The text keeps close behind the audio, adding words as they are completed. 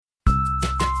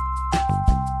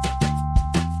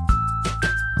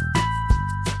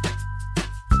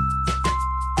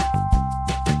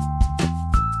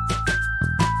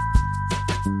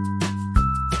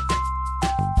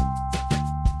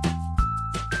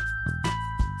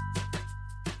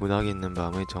문학이 있는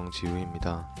밤의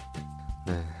정지우입니다.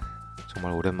 네,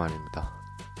 정말 오랜만입니다.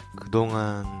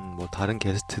 그동안 다른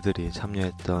게스트들이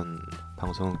참여했던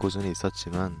방송은 꾸준히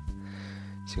있었지만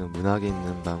지금 문학이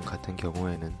있는 밤 같은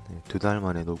경우에는 2달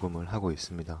만에 녹음을 하고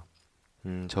있습니다.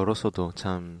 저로서도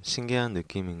참 신기한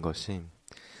느낌인 것이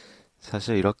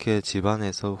사실 이렇게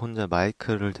집안에서 혼자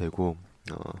마이크를 대고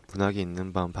문학이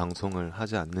있는 밤 방송을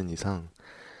하지 않는 이상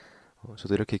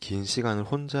저도 이렇게 긴 시간을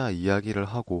혼자 이야기를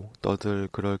하고 떠들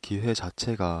그럴 기회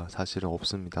자체가 사실은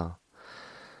없습니다.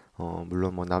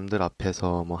 물론 남들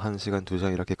앞에서 1시간,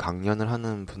 2시간 이렇게 강연을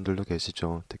하는 분들도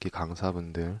계시죠. 특히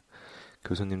강사분들,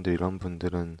 교수님들 이런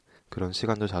분들은 그런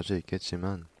시간도 자주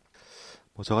있겠지만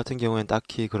저 같은 경우엔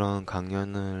딱히 그런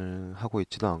강연을 하고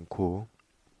있지도 않고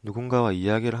누군가와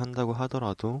이야기를 한다고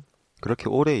하더라도 그렇게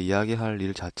오래 이야기할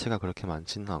일 자체가 그렇게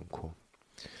많지는 않고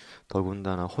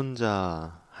더군다나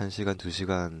혼자 1시간,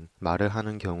 2시간 말을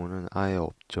하는 경우는 아예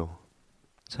없죠.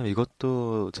 참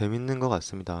이것도 재밌는 것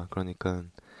같습니다. 그러니까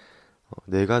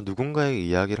내가 누군가에게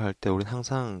이야기를 할 때 우린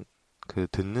항상 그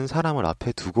듣는 사람을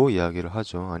앞에 두고 이야기를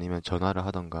하죠. 아니면 전화를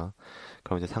하던가.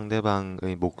 그럼 이제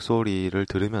상대방의 목소리를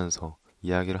들으면서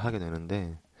이야기를 하게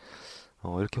되는데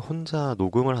이렇게 혼자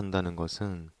녹음을 한다는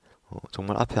것은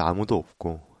정말 앞에 아무도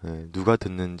없고 누가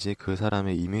듣는지 그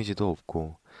사람의 이미지도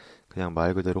없고 그냥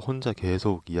말 그대로 혼자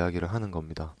계속 이야기를 하는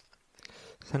겁니다.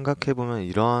 생각해보면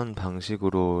이러한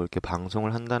방식으로 이렇게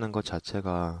방송을 한다는 것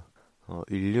자체가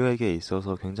인류에게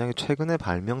있어서 굉장히 최근에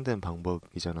발명된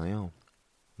방법이잖아요.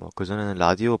 그전에는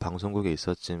라디오 방송국에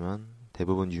있었지만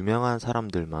대부분 유명한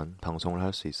사람들만 방송을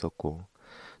할 수 있었고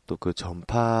또 그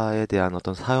전파에 대한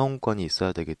어떤 사용권이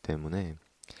있어야 되기 때문에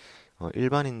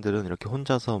일반인들은 이렇게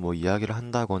혼자서 이야기를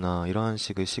한다거나 이러한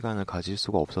식의 시간을 가질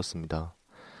수가 없었습니다.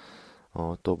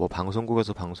 또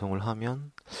방송국에서 방송을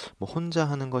하면 혼자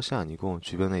하는 것이 아니고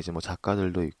주변에 이제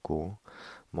작가들도 있고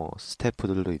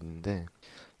스태프들도 있는데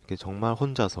이렇게 정말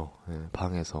혼자서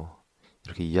방에서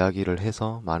이렇게 이야기를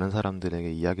해서 많은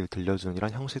사람들에게 이야기를 들려주는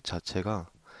이런 형식 자체가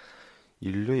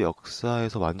인류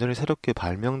역사에서 완전히 새롭게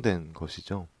발명된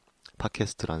것이죠.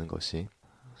 팟캐스트라는 것이.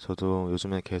 저도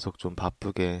요즘에 계속 좀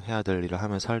바쁘게 해야 될 일을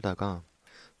하며 살다가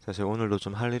사실 오늘도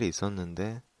좀 할 일이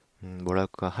있었는데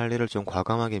뭐랄까 할 일을 좀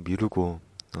과감하게 미루고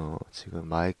지금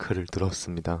마이크를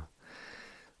들었습니다.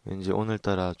 왠지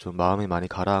오늘따라 좀 마음이 많이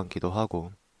가라앉기도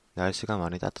하고 날씨가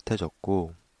많이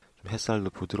따뜻해졌고 좀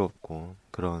햇살도 부드럽고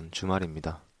그런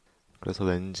주말입니다. 그래서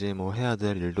왠지 해야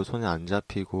될 일도 손에 안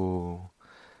잡히고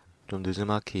좀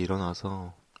느지막이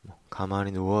일어나서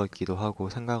가만히 누워있기도 하고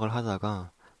생각을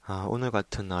하다가 오늘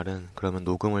같은 날은 그러면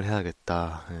녹음을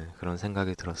해야겠다 그런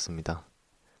생각이 들었습니다.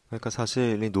 그러니까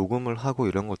사실 이 녹음을 하고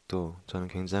이런 것도 저는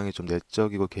굉장히 좀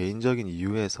내적이고 개인적인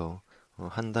이유에서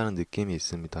한다는 느낌이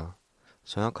있습니다.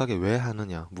 정확하게 왜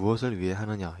하느냐, 무엇을 위해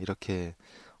하느냐 이렇게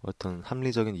어떤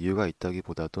합리적인 이유가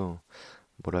있다기보다도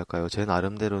뭐랄까요, 제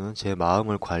나름대로는 제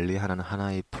마음을 관리하는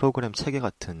하나의 프로그램 체계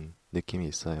같은 느낌이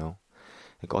있어요.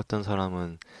 그러니까 어떤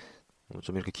사람은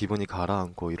좀 이렇게 기분이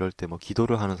가라앉고 이럴 때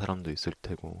기도를 하는 사람도 있을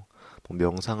테고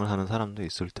명상을 하는 사람도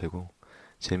있을 테고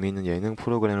재미있는 예능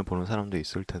프로그램을 보는 사람도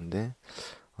있을 텐데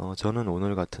저는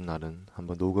오늘 같은 날은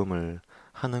한번 녹음을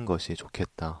하는 것이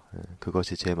좋겠다.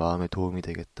 그것이 제 마음에 도움이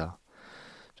되겠다.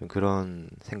 좀 그런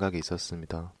생각이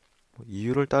있었습니다.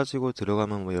 이유를 따지고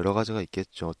들어가면 여러 가지가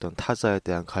있겠죠. 어떤 타자에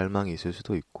대한 갈망이 있을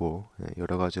수도 있고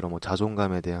여러 가지로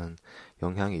자존감에 대한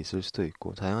영향이 있을 수도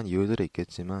있고 다양한 이유들이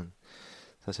있겠지만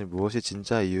사실 무엇이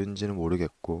진짜 이유인지는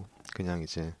모르겠고 그냥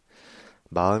이제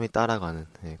마음이 따라가는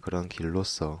그런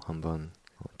길로서 한번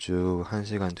쭉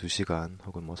 1시간, 2시간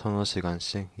혹은 서너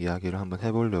시간씩 이야기를 한번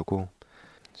해보려고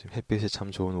지금 햇빛이 참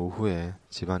좋은 오후에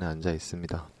집안에 앉아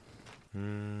있습니다.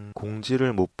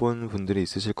 공지를 못 본 분들이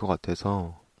있으실 것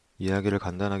같아서 이야기를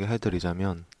간단하게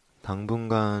해드리자면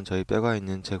당분간 저희 빼가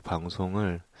있는 책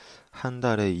방송을 한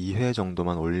달에 2회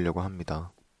정도만 올리려고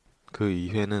합니다. 그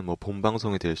 2회는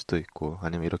본방송이 될 수도 있고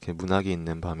아니면 이렇게 문학이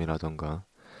있는 밤이라던가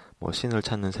신을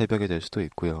찾는 새벽이 될 수도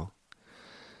있고요.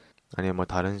 아니면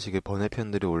다른 식의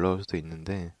번외편들이 올라올 수도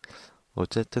있는데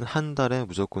어쨌든 한 달에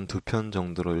무조건 2편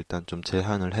정도로 일단 좀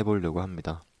제한을 해보려고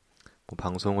합니다.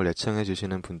 방송을 애청해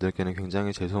주시는 분들께는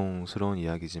굉장히 죄송스러운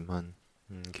이야기지만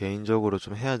개인적으로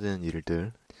좀 해야 되는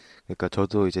일들, 그러니까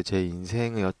저도 이제 제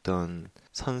인생의 어떤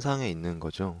선상에 있는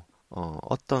거죠.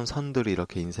 어떤 선들이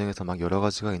이렇게 인생에서 여러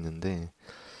가지가 있는데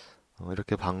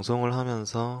이렇게 방송을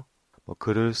하면서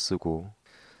글을 쓰고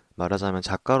말하자면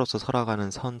작가로서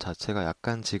살아가는 선 자체가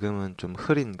약간 지금은 좀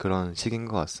흐린 그런 시기인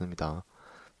것 같습니다.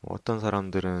 어떤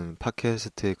사람들은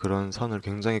팟캐스트의 그런 선을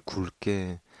굉장히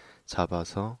굵게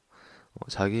잡아서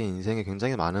자기 인생의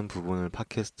굉장히 많은 부분을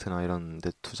팟캐스트나 이런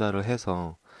데 투자를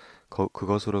해서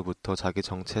그것으로부터 자기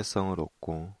정체성을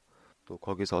얻고 또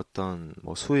거기서 어떤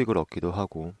뭐 수익을 얻기도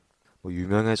하고 뭐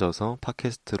유명해져서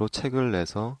팟캐스트로 책을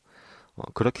내서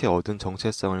그렇게 얻은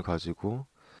정체성을 가지고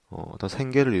어떤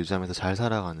생계를 유지하면서 잘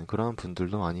살아가는 그런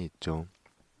분들도 많이 있죠.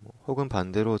 혹은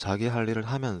반대로 자기 할 일을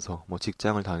하면서 뭐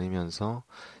직장을 다니면서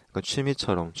약간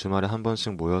취미처럼 주말에 한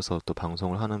번씩 모여서 또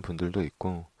방송을 하는 분들도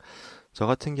있고 저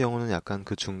같은 경우는 약간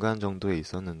그 중간 정도에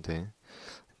있었는데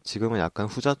지금은 약간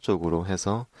후자 쪽으로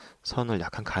해서 선을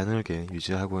약간 가늘게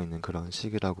유지하고 있는 그런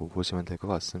시기라고 보시면 될 것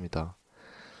같습니다.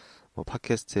 뭐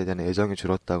팟캐스트에 대한 애정이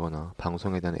줄었다거나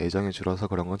방송에 대한 애정이 줄어서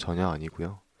그런 건 전혀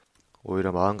아니고요.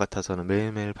 오히려 마음 같아서는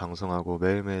매일매일 방송하고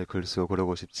매일매일 글 쓰고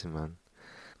그러고 싶지만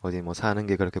어디 뭐 사는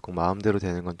게 그렇게 꼭 마음대로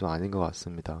되는 건 또 아닌 것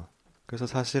같습니다. 그래서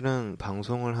사실은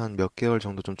방송을 한 몇 개월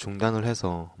정도 좀 중단을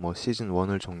해서 뭐 시즌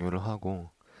 1을 종료를 하고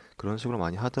그런 식으로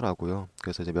많이 하더라고요.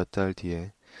 그래서 이제 몇 달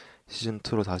뒤에 시즌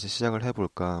 2로 다시 시작을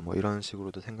해볼까 뭐 이런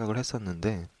식으로도 생각을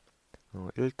했었는데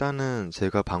일단은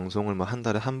제가 방송을 뭐 한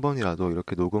달에 한 번이라도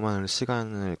이렇게 녹음하는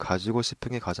시간을 가지고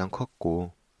싶은 게 가장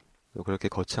컸고 또 그렇게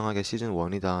거창하게 시즌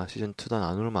 1이다 시즌 2다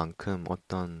나눌 만큼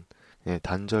어떤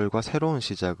단절과 새로운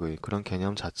시작의 그런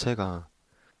개념 자체가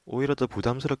오히려 더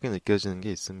부담스럽게 느껴지는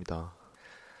게 있습니다.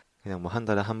 그냥 뭐 한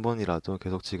달에 한 번이라도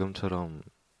계속 지금처럼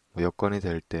뭐 여건이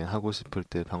될 때 하고 싶을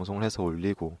때 방송을 해서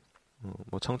올리고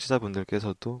뭐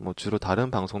청취자분들께서도 뭐 주로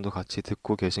다른 방송도 같이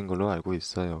듣고 계신 걸로 알고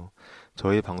있어요.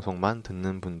 저희 방송만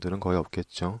듣는 분들은 거의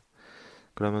없겠죠.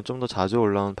 그러면 좀 더 자주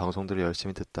올라온 방송들을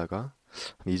열심히 듣다가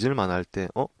잊을만 할 때,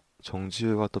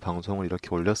 정지우가 또 방송을 이렇게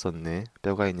올렸었네.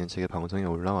 뼈가 있는 책에 방송이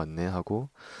올라왔네 하고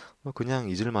그냥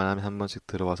잊을만 하면 한 번씩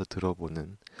들어와서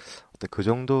들어보는 어떤 그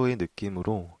정도의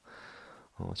느낌으로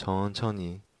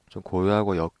천천히 좀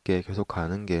고요하고 옅게 계속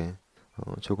가는 게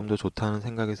조금 더 좋다는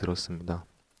생각이 들었습니다.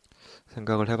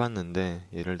 생각을 해봤는데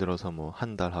예를 들어서 뭐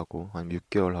한 달 하고 아니면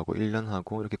 6개월 하고 1년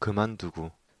하고 이렇게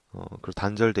그만두고 그리고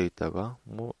단절돼 있다가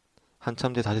뭐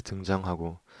한참 뒤에 다시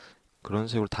등장하고 그런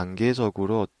식으로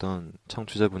단계적으로 어떤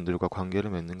청취자분들과 관계를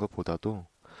맺는 것보다도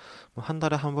뭐 한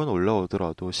달에 한 번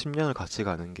올라오더라도 10년을 같이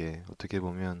가는 게 어떻게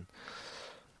보면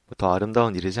더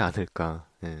아름다운 일이지 않을까.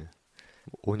 예.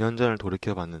 5년 전을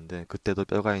돌이켜 봤는데 그때도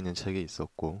뼈가 있는 책이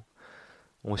있었고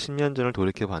 10년 전을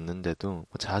돌이켜 봤는데도 뭐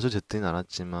자주 듣진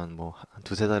않았지만 뭐 한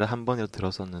두세 달에 한 번이라도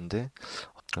들었었는데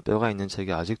뼈가 있는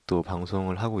책이 아직도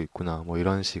방송을 하고 있구나 뭐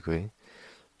이런 식의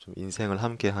좀 인생을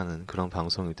함께하는 그런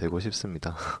방송이 되고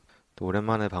싶습니다. 또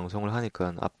오랜만에 방송을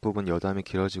하니까 앞부분 여담이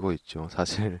길어지고 있죠.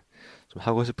 사실 좀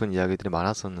하고 싶은 이야기들이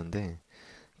많았었는데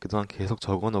그동안 계속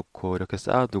적어놓고 이렇게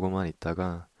쌓아두고만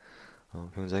있다가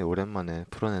굉장히 오랜만에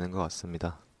풀어내는 것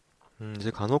같습니다.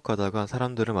 이제 간혹 가다가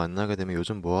사람들을 만나게 되면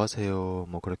요즘 뭐 하세요?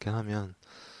 뭐 그렇게 하면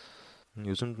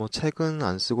요즘 뭐 책은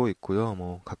안 쓰고 있고요.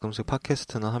 뭐 가끔씩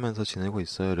팟캐스트나 하면서 지내고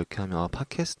있어요. 이렇게 하면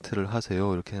팟캐스트를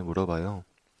하세요? 이렇게 물어봐요.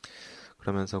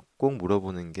 그러면서 꼭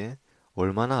물어보는 게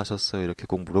얼마나 하셨어요? 이렇게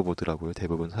꼭 물어보더라고요.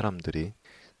 대부분 사람들이.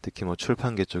 특히 뭐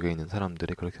출판계 쪽에 있는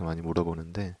사람들이 그렇게 많이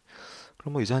물어보는데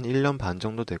그럼 뭐 이제 한 1년 반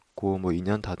정도 됐고 뭐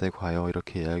 2년 다 돼 가요.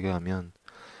 이렇게 이야기하면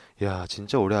야,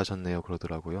 진짜 오래 하셨네요.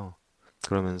 그러더라고요.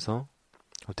 그러면서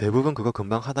대부분 그거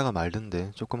금방 하다가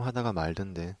말던데, 조금 하다가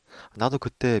말던데, 나도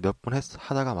그때 몇 번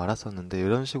하다가 말았었는데,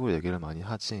 이런 식으로 얘기를 많이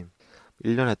하지.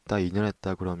 1년 했다, 2년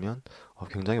했다 그러면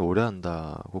굉장히 오래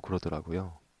한다고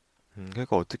그러더라고요.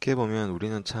 그러니까 어떻게 보면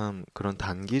우리는 참 그런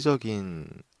단기적인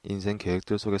인생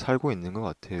계획들 속에 살고 있는 것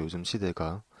같아요. 요즘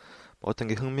시대가. 어떤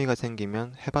게 흥미가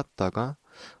생기면 해봤다가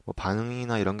뭐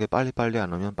반응이나 이런 게 빨리빨리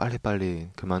안 오면 빨리빨리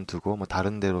그만두고 뭐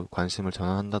다른 데로 관심을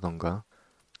전환한다던가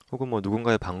혹은 뭐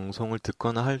누군가의 방송을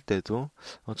듣거나 할 때도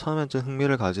처음엔 좀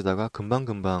흥미를 가지다가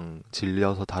금방금방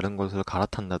질려서 다른 곳으로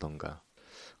갈아탄다던가.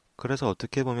 그래서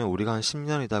어떻게 보면 우리가 한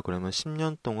 10년이다 그러면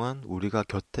 10년 동안 우리가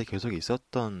곁에 계속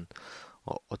있었던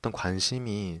어떤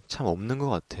관심이 참 없는 것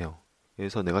같아요.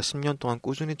 그래서 내가 10년 동안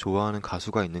꾸준히 좋아하는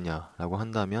가수가 있느냐라고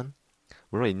한다면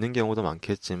물론 있는 경우도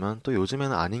많겠지만 또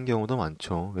요즘에는 아닌 경우도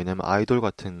많죠. 왜냐면 아이돌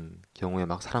같은 경우에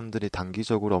막 사람들이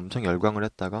단기적으로 엄청 열광을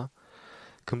했다가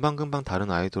금방금방 다른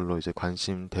아이돌로 이제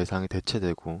관심 대상이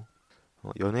대체되고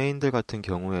연예인들 같은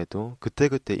경우에도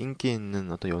그때그때 인기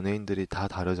있는 어떤 연예인들이 다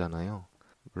다르잖아요.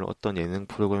 물론 어떤 예능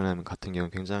프로그램 같은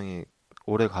경우는 굉장히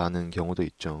오래 가는 경우도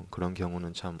있죠. 그런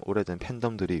경우는 참 오래된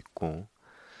팬덤들이 있고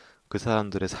그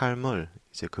사람들의 삶을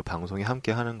이제 그 방송이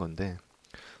함께 하는 건데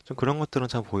좀 그런 것들은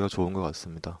참 보여 좋은 것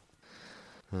같습니다.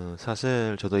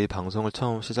 사실 저도 이 방송을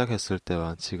처음 시작했을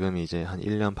때와 지금 이제 한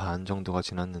 1년 반 정도가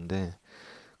지났는데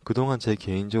그동안 제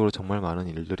개인적으로 정말 많은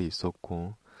일들이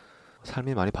있었고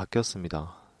삶이 많이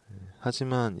바뀌었습니다.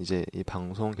 하지만 이제 이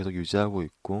방송 계속 유지하고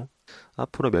있고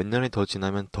앞으로 몇 년이 더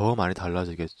지나면 더 많이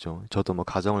달라지겠죠. 저도 뭐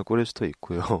가정을 꾸릴 수도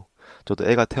있고요. 저도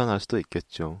애가 태어날 수도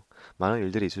있겠죠. 많은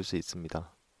일들이 있을 수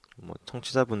있습니다. 뭐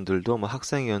청취자분들도 뭐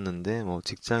학생이었는데 뭐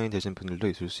직장인 되신 분들도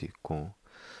있을 수 있고,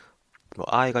 뭐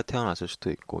아이가 태어났을 수도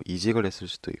있고, 이직을 했을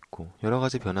수도 있고, 여러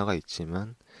가지 변화가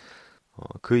있지만,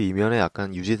 그 이면에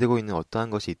약간 유지되고 있는 어떠한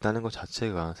것이 있다는 것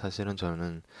자체가 사실은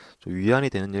저는 좀 위안이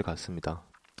되는 일 같습니다.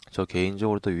 저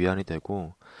개인적으로도 위안이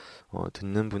되고,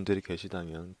 듣는 분들이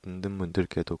계시다면, 듣는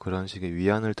분들께도 그런 식의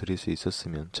위안을 드릴 수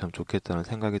있었으면 참 좋겠다는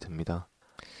생각이 듭니다.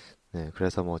 네,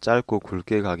 그래서 뭐 짧고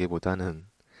굵게 가기보다는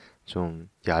좀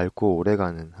얇고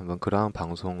오래가는 한번 그러한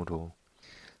방송으로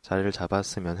자리를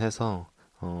잡았으면 해서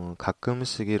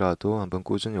가끔씩이라도 한번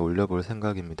꾸준히 올려볼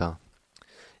생각입니다.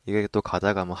 이게 또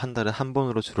가다가 뭐 한 달에 한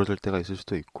번으로 줄어들 때가 있을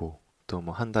수도 있고 또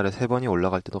뭐 한 달에 세 번이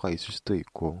올라갈 때가 있을 수도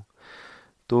있고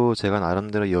또 제가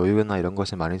나름대로 여유나 이런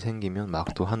것이 많이 생기면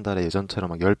막 또 한 달에 예전처럼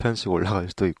막 10편씩 올라갈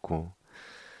수도 있고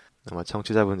아마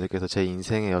청취자분들께서 제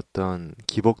인생의 어떤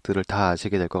기복들을 다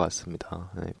아시게 될 것 같습니다.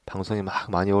 네, 방송이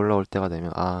막 많이 올라올 때가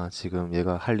되면 아 지금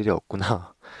얘가 할 일이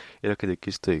없구나 이렇게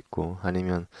느낄 수도 있고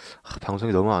아니면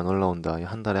방송이 너무 안 올라온다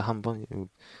한 달에 한 번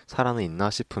살아는 있나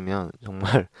싶으면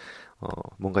정말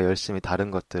뭔가 열심히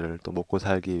다른 것들을 또 먹고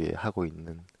살기 위해 하고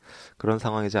있는 그런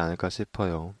상황이지 않을까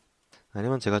싶어요.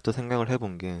 아니면 제가 또 생각을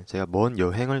해본 게 제가 먼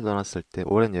여행을 떠났을 때,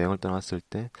 오랜 여행을 떠났을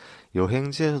때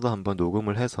여행지에서도 한번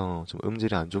녹음을 해서 좀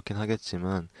음질이 안 좋긴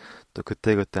하겠지만 또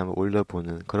그때그때 한번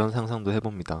올려보는 그런 상상도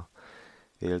해봅니다.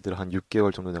 예를 들어 한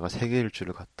 6개월 정도 내가 세계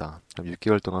일주를 갔다. 그럼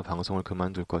 6개월 동안 방송을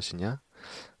그만둘 것이냐?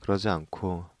 그러지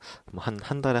않고 뭐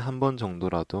한 달에 한 번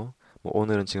정도라도 뭐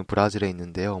오늘은 지금 브라질에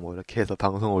있는데요. 뭐 이렇게 해서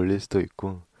방송 올릴 수도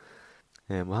있고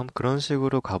예, 뭐 그런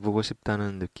식으로 가보고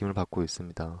싶다는 느낌을 받고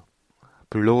있습니다.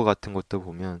 블로그 같은 것도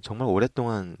보면 정말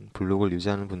오랫동안 블로그를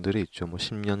유지하는 분들이 있죠. 뭐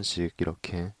 10년씩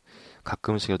이렇게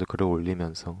가끔씩이라도 글을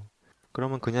올리면서.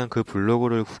 그러면 그냥 그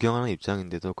블로그를 구경하는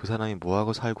입장인데도 그 사람이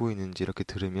뭐하고 살고 있는지 이렇게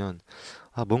들으면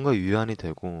뭔가 위안이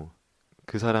되고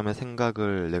그 사람의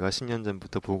생각을 내가 10년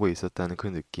전부터 보고 있었다는 그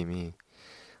느낌이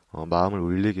마음을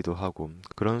울리기도 하고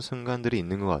그런 순간들이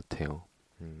있는 것 같아요.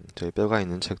 저희 뼈가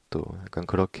있는 책도 약간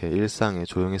그렇게 일상에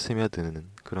조용히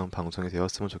스며드는 그런 방송이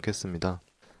되었으면 좋겠습니다.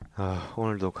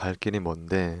 오늘도 갈 길이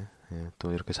먼데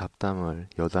또 이렇게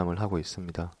여담을 하고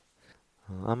있습니다.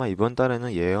 아마 이번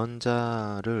달에는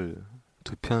예언자를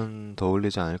 2편 더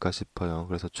올리지 않을까 싶어요.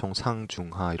 그래서 총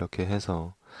상중하 이렇게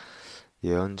해서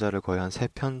예언자를 거의 한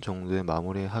 3편 정도에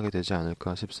마무리하게 되지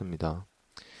않을까 싶습니다.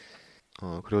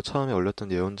 그리고 처음에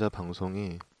올렸던 예언자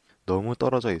방송이 너무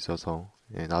떨어져 있어서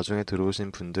나중에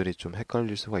들어오신 분들이 좀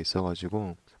헷갈릴 수가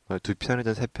있어가지고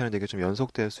 2편이든 3편이든 이게 좀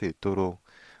연속될 수 있도록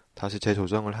다시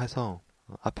재조정을 해서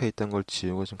앞에 있던 걸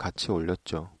지우고 좀 같이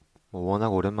올렸죠. 뭐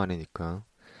워낙 오랜만이니까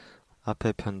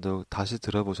앞에 편도 다시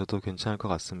들어보셔도 괜찮을 것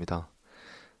같습니다.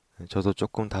 저도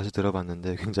조금 다시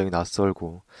들어봤는데 굉장히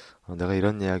낯설고 내가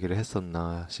이런 이야기를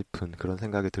했었나 싶은 그런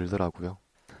생각이 들더라고요.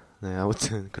 네,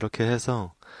 아무튼 그렇게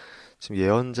해서 지금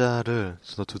예언자를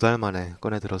저도 2달 만에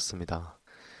꺼내 들었습니다.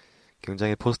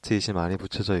 굉장히 포스트잇이 많이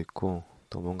붙여져 있고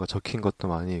또 뭔가 적힌 것도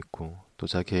많이 있고 또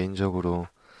제가 개인적으로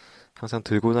항상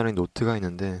들고 다니는 노트가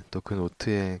있는데 또 그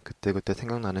노트에 그때그때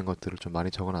생각나는 것들을 좀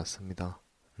많이 적어놨습니다.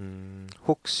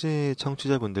 혹시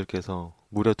청취자분들께서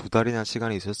무려 2달이나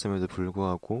시간이 있었음에도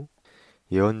불구하고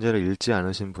예언자를 읽지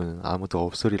않으신 분은 아무도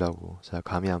없으리라고 제가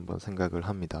감히 한번 생각을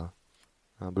합니다.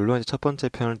 물론 이제 첫 번째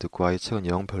편을 듣고 이 책은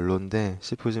영 별론데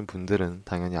싶으신 분들은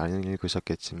당연히 안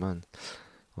읽으셨겠지만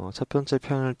첫 번째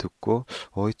편을 듣고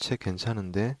이 책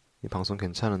괜찮은데 이 방송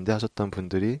괜찮은데 하셨던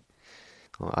분들이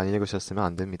안 읽으셨으면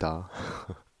안 됩니다.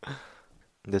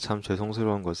 근데 참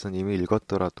죄송스러운 것은 이미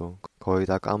읽었더라도 거의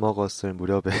다 까먹었을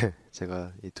무렵에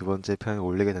제가 이 2번째 편을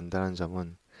올리게 된다는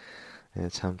점은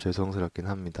참 죄송스럽긴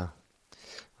합니다.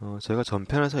 제가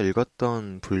전편에서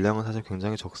읽었던 분량은 사실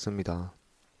굉장히 적습니다.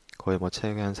 거의 뭐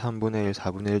책의 한 3분의 1,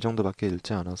 4분의 1 정도밖에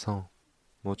읽지 않아서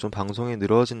뭐 좀 방송이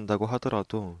늘어진다고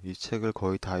하더라도 이 책을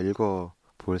거의 다 읽어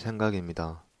볼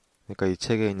생각입니다. 그러니까 이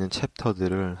책에 있는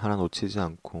챕터들을 하나 놓치지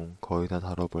않고 거의 다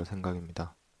다뤄볼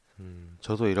생각입니다.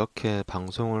 저도 이렇게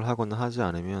방송을 하거나 하지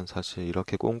않으면 사실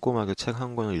이렇게 꼼꼼하게 책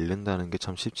한 권을 읽는다는 게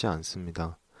참 쉽지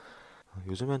않습니다.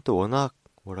 요즘엔 또 워낙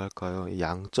뭐랄까요, 이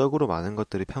양적으로 많은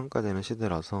것들이 평가되는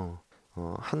시대라서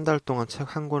한 달 동안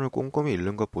책 한 권을 꼼꼼히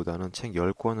읽는 것보다는 책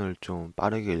 10권을 좀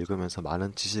빠르게 읽으면서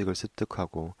많은 지식을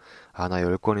습득하고 나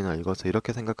 10권이나 읽어서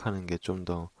이렇게 생각하는 게 좀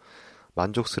더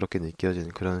만족스럽게 느껴지는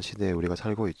그런 시대에 우리가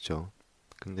살고 있죠.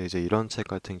 근데 이제 이런 책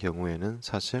같은 경우에는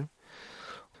사실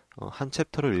한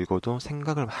챕터를 읽어도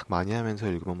생각을 막 많이 하면서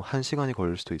읽으면 1시간이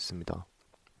걸릴 수도 있습니다.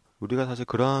 우리가 사실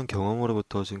그러한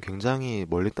경험으로부터 지금 굉장히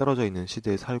멀리 떨어져 있는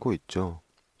시대에 살고 있죠.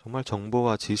 정말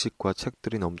정보와 지식과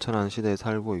책들이 넘쳐나는 시대에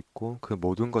살고 있고 그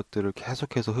모든 것들을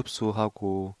계속해서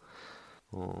흡수하고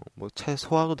뭐 채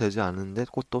소화도 되지 않는데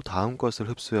꼭 또 다음 것을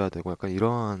흡수해야 되고 약간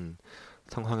이러한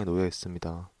상황에 놓여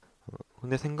있습니다.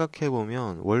 근데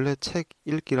생각해보면 원래 책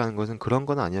읽기라는 것은 그런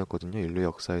건 아니었거든요. 인류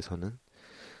역사에서는.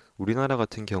 우리나라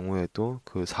같은 경우에도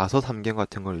그 사서 삼경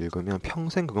같은 걸 읽으면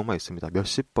평생 그것만 있습니다.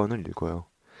 몇십 번을 읽어요.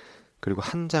 그리고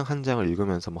한 장 한 장을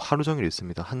읽으면서 뭐 하루 종일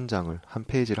읽습니다. 한 장을, 한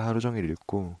페이지를 하루 종일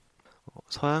읽고,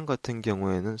 서양 같은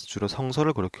경우에는 주로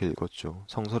성서를 그렇게 읽었죠.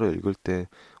 성서를 읽을 때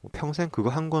평생 그거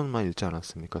한 권만 읽지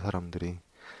않았습니까, 사람들이.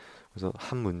 그래서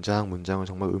한 문장 문장을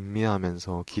정말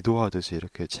음미하면서 기도하듯이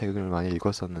이렇게 책을 많이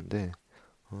읽었었는데,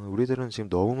 우리들은 지금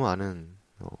너무 많은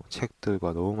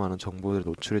책들과 너무 많은 정보들이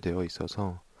노출이 되어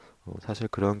있어서 사실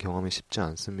그런 경험이 쉽지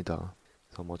않습니다.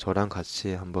 그래서 뭐 저랑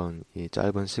같이 한번 이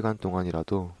짧은 시간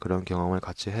동안이라도 그런 경험을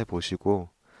같이 해보시고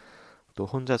또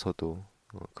혼자서도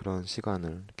그런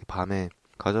시간을 이렇게 밤에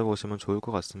가져보시면 좋을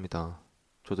것 같습니다.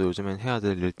 저도 요즘엔 해야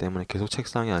될 일 때문에 계속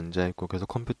책상에 앉아있고 계속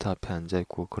컴퓨터 앞에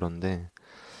앉아있고 그런데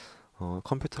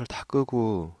컴퓨터를 다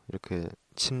끄고 이렇게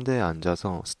침대에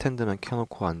앉아서 스탠드만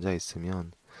켜놓고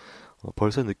앉아있으면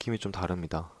벌써 느낌이 좀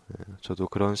다릅니다. 저도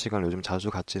그런 시간을 요즘 자주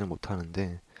갖지는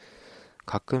못하는데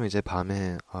가끔 이제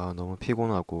밤에 너무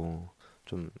피곤하고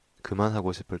좀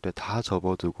그만하고 싶을 때 다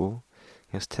접어두고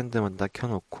그냥 스탠드만 딱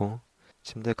켜놓고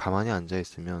침대에 가만히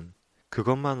앉아있으면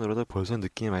그것만으로도 벌써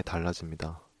느낌이 많이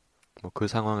달라집니다. 뭐 그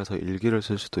상황에서 일기를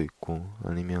쓸 수도 있고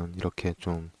아니면 이렇게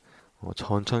좀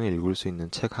천천히 읽을 수 있는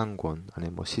책 한 권,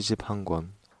 아니면 뭐 시집 한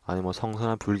권, 아니면 뭐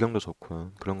성서나 불경도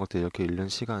좋고요. 그런 것들 이렇게 읽는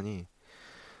시간이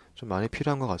좀 많이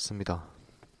필요한 것 같습니다.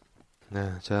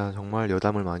 네, 제가 정말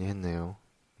여담을 많이 했네요.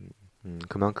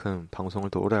 그만큼 방송을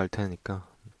더 오래 할 테니까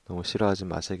너무 싫어하지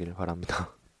마시길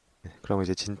바랍니다. 네, 그럼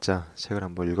이제 진짜 책을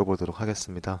한번 읽어보도록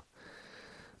하겠습니다.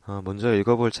 먼저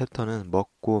읽어볼 챕터는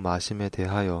먹고 마심에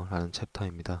대하여 라는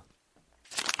챕터입니다.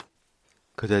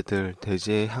 그대들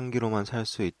대지의 향기로만 살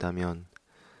수 있다면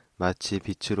마치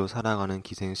빛으로 살아가는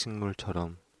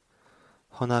기생식물처럼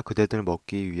허나 그대들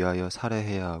먹기 위하여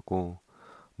살해해야 하고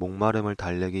목마름을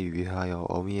달래기 위하여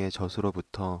어미의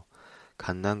젖으로부터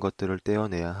갓난 것들을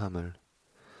떼어내야 함을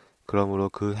그러므로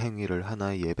그 행위를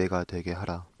하나의 예배가 되게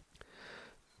하라.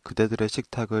 그대들의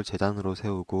식탁을 제단으로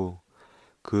세우고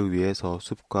그 위에서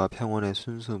숲과 평원의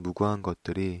순수 무고한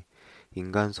것들이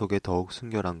인간 속에 더욱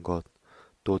순결한 것,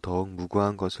 또 더욱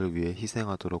무고한 것을 위해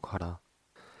희생하도록 하라.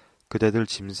 그대들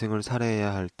짐승을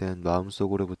살해해야 할 땐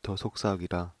마음속으로부터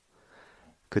속삭이라.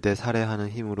 그대 살해하는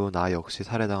힘으로 나 역시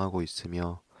살해당하고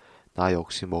있으며 나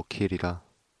역시 먹히리라.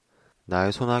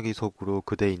 나의 소나기 속으로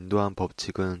그대 인도한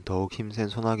법칙은 더욱 힘센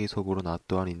소나기 속으로 나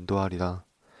또한 인도하리라.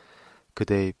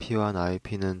 그대의 피와 나의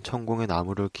피는 천공의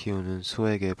나무를 키우는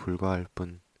수액에 불과할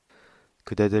뿐.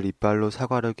 그대들 이빨로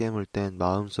사과를 깨물 땐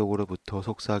마음속으로부터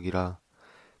속삭이라.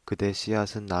 그대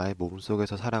씨앗은 나의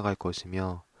몸속에서 살아갈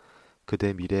것이며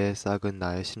그대 미래의 싹은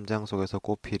나의 심장 속에서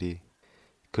꽃피리.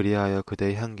 그리하여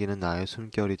그대의 향기는 나의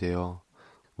숨결이 되어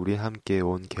우리 함께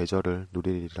온 계절을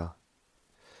누리리라.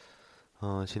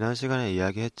 지난 시간에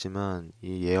이야기했지만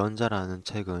이 예언자라는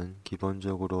책은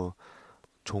기본적으로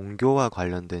종교와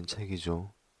관련된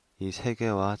책이죠. 이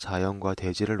세계와 자연과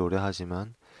대지를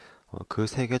노래하지만 그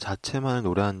세계 자체만을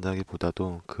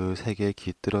노래한다기보다도 그 세계에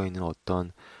깃들어 있는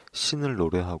어떤 신을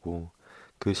노래하고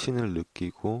그 신을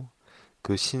느끼고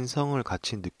그 신성을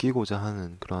같이 느끼고자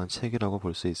하는 그러한 책이라고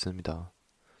볼 수 있습니다.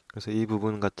 그래서 이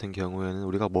부분 같은 경우에는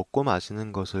우리가 먹고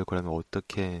마시는 것을 그러면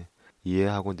어떻게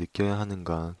이해하고 느껴야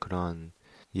하는가 그러한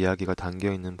이야기가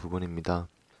담겨 있는 부분입니다.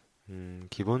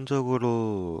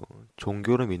 기본적으로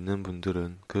종교를 믿는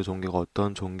분들은 그 종교가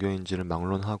어떤 종교인지를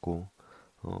막론하고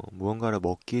무언가를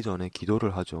먹기 전에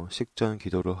기도를 하죠. 식전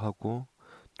기도를 하고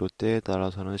또 때에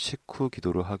따라서는 식후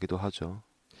기도를 하기도 하죠.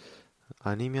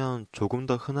 아니면 조금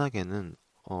더 흔하게는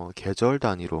계절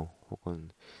단위로 혹은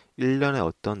 1년의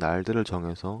어떤 날들을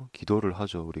정해서 기도를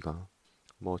하죠, 우리가.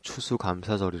 뭐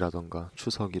추수감사절이라던가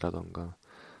추석이라던가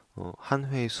한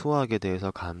회의 수확에 대해서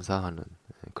감사하는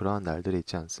그러한 날들이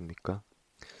있지 않습니까?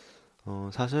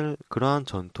 사실 그러한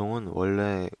전통은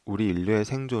원래 우리 인류의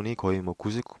생존이 거의 뭐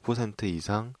 99%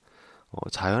 이상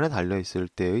자연에 달려 있을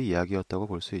때의 이야기였다고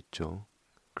볼 수 있죠.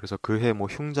 그래서 그 해 뭐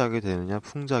흉작이 되느냐,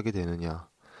 풍작이 되느냐,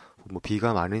 뭐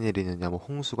비가 많이 내리느냐, 뭐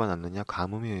홍수가 났느냐,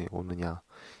 가뭄이 오느냐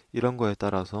이런 거에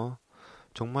따라서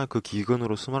정말 그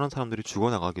기근으로 수많은 사람들이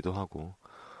죽어나가기도 하고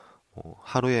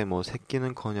하루에 뭐 세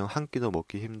끼는커녕 한 끼도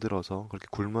먹기 힘들어서 그렇게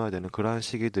굶어야 되는 그러한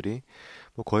시기들이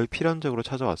뭐 거의 필연적으로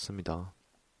찾아왔습니다.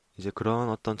 이제 그런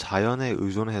어떤 자연에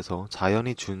의존해서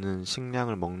자연이 주는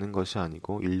식량을 먹는 것이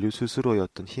아니고 인류 스스로의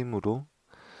어떤 힘으로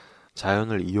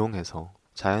자연을 이용해서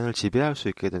자연을 지배할 수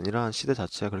있게 된 이러한 시대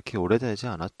자체가 그렇게 오래되지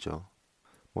않았죠.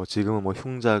 뭐 지금은 뭐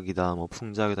흉작이다, 뭐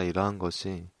풍작이다 이러한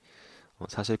것이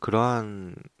사실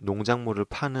그러한 농작물을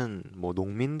파는 뭐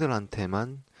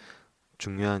농민들한테만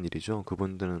중요한 일이죠.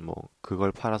 그분들은 뭐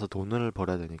그걸 팔아서 돈을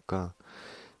벌어야 되니까.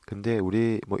 근데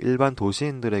우리 뭐 일반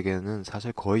도시인들에게는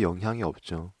사실 거의 영향이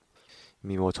없죠.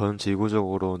 이미 뭐 전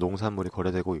지구적으로 농산물이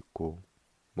거래되고 있고,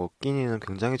 뭐 끼니는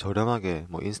굉장히 저렴하게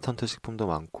뭐 인스턴트 식품도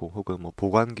많고, 혹은 뭐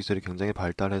보관 기술이 굉장히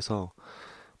발달해서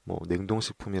뭐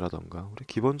냉동식품이라던가 우리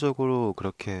기본적으로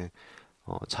그렇게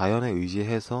자연에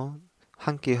의지해서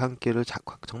한 끼 한 끼를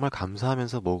정말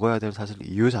감사하면서 먹어야 될 사실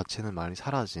이유 자체는 많이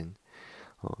사라진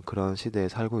그런 시대에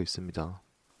살고 있습니다.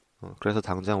 그래서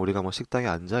당장 우리가 뭐 식당에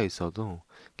앉아 있어도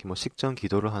이렇게 뭐 식전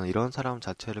기도를 하는 이런 사람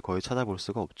자체를 거의 찾아볼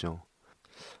수가 없죠.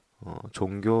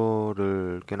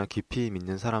 종교를 꽤나 깊이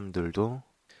믿는 사람들도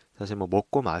사실 뭐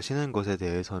먹고 마시는 것에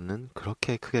대해서는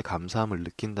그렇게 크게 감사함을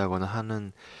느낀다거나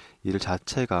하는 일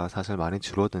자체가 사실 많이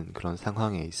줄어든 그런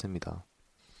상황에 있습니다.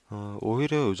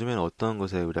 오히려 요즘엔 어떤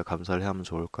것에 우리가 감사를 하면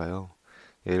좋을까요?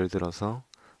 예를 들어서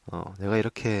내가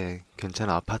이렇게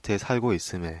괜찮은 아파트에 살고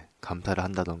있음에 감사를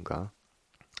한다던가,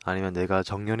 아니면 내가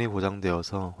정년이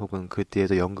보장되어서 혹은 그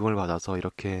뒤에도 연금을 받아서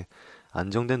이렇게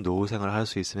안정된 노후 생활을 할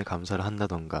수 있음에 감사를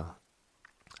한다던가,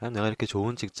 아니면 내가 이렇게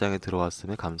좋은 직장에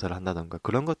들어왔음에 감사를 한다던가,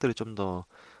 그런 것들이 좀 더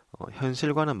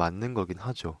현실과는 맞는 거긴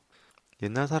하죠.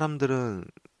 옛날 사람들은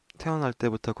태어날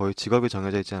때부터 거의 직업이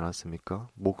정해져 있지 않았습니까?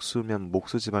 목수면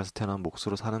목수 집안에서 태어나면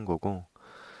목수로 사는 거고,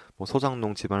 뭐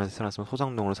소장농 집안에서 태어났으면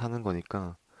소장농으로 사는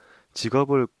거니까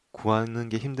직업을 구하는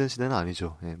게 힘든 시대는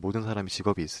아니죠. 예, 모든 사람이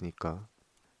직업이 있으니까.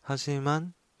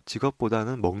 하지만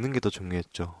직업보다는 먹는 게 더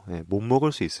중요했죠. 예, 못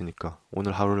먹을 수 있으니까.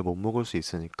 오늘 하루를 못 먹을 수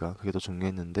있으니까 그게 더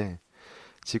중요했는데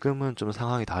지금은 좀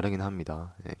상황이 다르긴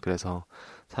합니다. 예, 그래서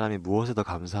사람이 무엇에 더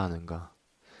감사하는가.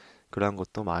 그런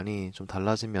것도 많이 좀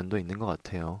달라진 면도 있는 것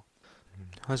같아요.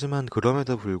 하지만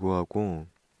그럼에도 불구하고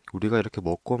우리가 이렇게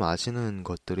먹고 마시는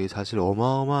것들이 사실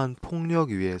어마어마한 폭력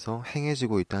위에서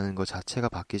행해지고 있다는 것 자체가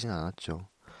바뀌진 않았죠.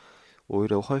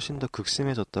 오히려 훨씬 더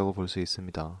극심해졌다고 볼 수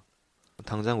있습니다.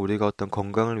 당장 우리가 어떤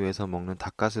건강을 위해서 먹는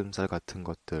닭가슴살 같은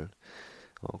것들,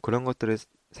 그런 것들이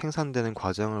생산되는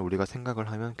과정을 우리가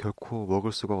생각을 하면 결코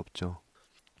먹을 수가 없죠.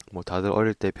 뭐 다들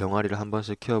어릴 때 병아리를 한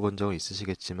번씩 키워본 적은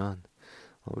있으시겠지만,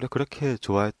 우리가 그렇게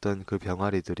좋아했던 그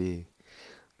병아리들이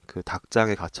그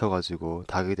닭장에 갇혀가지고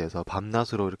닭이 돼서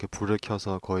밤낮으로 이렇게 불을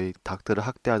켜서 거의 닭들을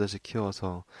학대하듯이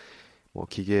키워서 뭐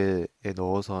기계에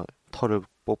넣어서 털을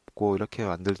뽑고 이렇게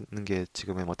만드는 게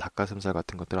지금의 뭐 닭가슴살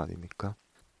같은 것들 아닙니까?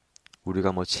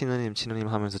 우리가 뭐 치느님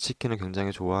하면서 치킨을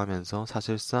굉장히 좋아하면서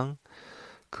사실상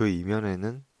그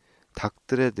이면에는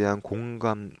닭들에 대한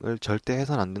공감을 절대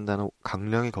해서는 안 된다는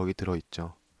강령이 거기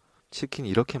들어있죠. 치킨이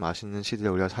이렇게 맛있는 시대에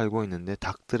우리가 살고 있는데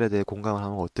닭들에 대해 공감을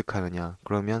하면 어떡하느냐.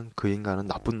 그러면 그 인간은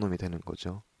나쁜 놈이 되는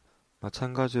거죠.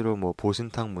 마찬가지로 뭐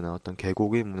보신탕 문화, 어떤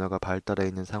개고기 문화가 발달해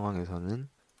있는 상황에서는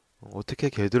어떻게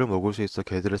개들을 먹을 수 있어?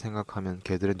 개들을 생각하면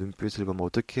개들의 눈빛을 보면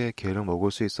어떻게 개를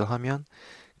먹을 수 있어? 하면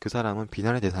그 사람은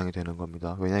비난의 대상이 되는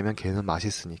겁니다. 왜냐하면 개는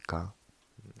맛있으니까.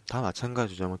 다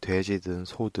마찬가지죠. 뭐 돼지든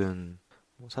소든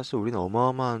사실 우리는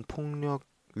어마어마한 폭력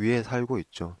위에 살고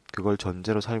있죠. 그걸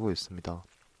전제로 살고 있습니다.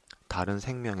 다른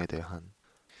생명에 대한.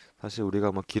 사실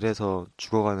우리가 뭐 길에서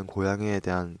죽어가는 고양이에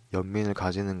대한 연민을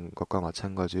가지는 것과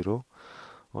마찬가지로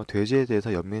돼지에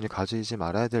대해서 연민을 가지지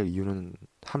말아야 될 이유는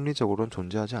합리적으로는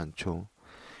존재하지 않죠.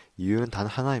 이유는 단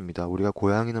하나입니다. 우리가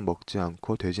고양이는 먹지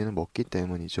않고 돼지는 먹기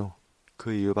때문이죠.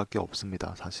 그 이유밖에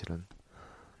없습니다, 사실은.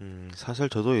 사실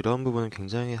저도 이런 부분은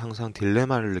굉장히 항상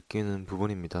딜레마를 느끼는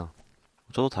부분입니다.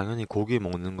 저도 당연히 고기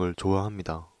먹는 걸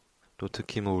좋아합니다. 또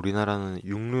특히 뭐 우리나라는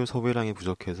육류 소비량이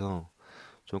부족해서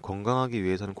좀 건강하기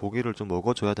위해서는 고기를 좀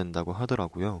먹어줘야 된다고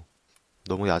하더라고요.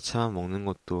 너무 야채만 먹는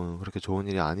것도 그렇게 좋은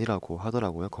일이 아니라고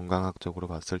하더라고요. 건강학적으로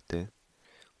봤을 때.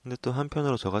 근데 또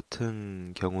한편으로 저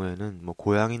같은 경우에는 뭐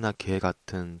고양이나 개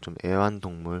같은 좀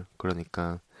애완동물,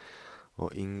 그러니까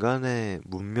인간의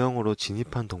문명으로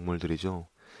진입한 동물들이죠.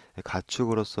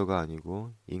 가축으로서가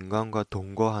아니고 인간과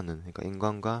동거하는, 그러니까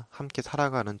인간과 함께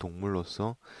살아가는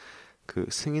동물로서 그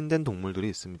승인된 동물들이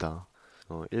있습니다.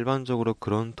 일반적으로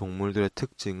그런 동물들의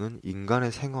특징은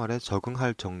인간의 생활에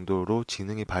적응할 정도로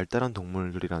지능이 발달한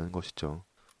동물들이라는 것이죠.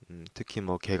 특히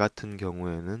뭐 개 같은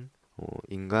경우에는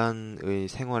인간의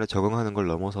생활에 적응하는 걸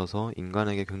넘어서서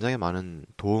인간에게 굉장히 많은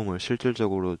도움을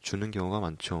실질적으로 주는 경우가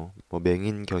많죠. 뭐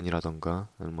맹인견이라던가,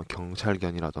 아니면 뭐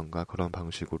경찰견이라던가 그런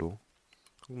방식으로.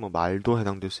 뭐 말도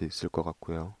해당될 수 있을 것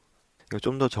같고요.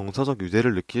 좀 더 정서적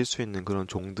유대를 느낄 수 있는 그런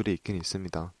종들이 있긴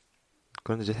있습니다.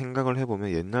 그런데 이제 생각을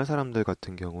해보면 옛날 사람들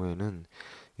같은 경우에는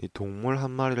이 동물 한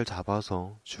마리를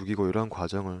잡아서 죽이고 이런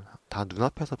과정을 다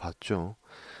눈앞에서 봤죠.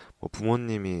 뭐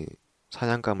부모님이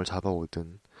사냥감을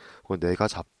잡아오든, 혹은 내가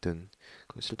잡든,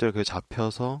 실제로 그게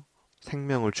잡혀서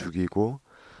생명을 죽이고,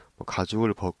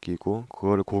 가죽을 벗기고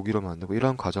그거를 고기로 만들고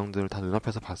이런 과정들을 다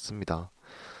눈앞에서 봤습니다.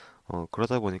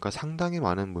 그러다 보니까 상당히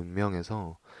많은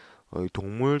문명에서 이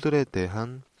동물들에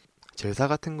대한 제사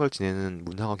같은 걸 지내는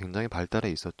문화가 굉장히 발달해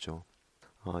있었죠.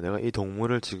 내가 이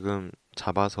동물을 지금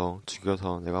잡아서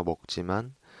죽여서 내가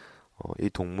먹지만 이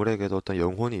동물에게도 어떤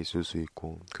영혼이 있을 수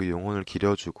있고 그 영혼을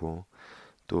기려주고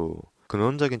또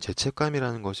근원적인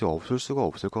죄책감이라는 것이 없을 수가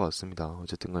없을 것 같습니다.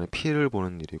 어쨌든 간에 피를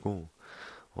보는 일이고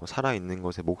살아있는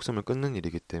것에 목숨을 끊는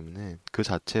일이기 때문에 그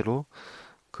자체로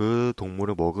그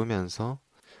동물을 먹으면서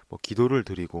뭐 기도를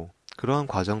드리고 그러한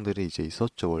과정들이 이제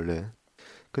있었죠, 원래.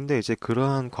 근데 이제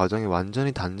그러한 과정이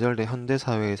완전히 단절된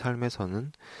현대사회의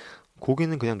삶에서는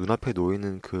고기는 그냥 눈앞에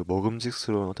놓이는 그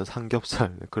먹음직스러운 어떤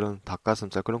삼겹살, 그런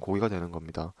닭가슴살, 그런 고기가 되는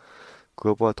겁니다.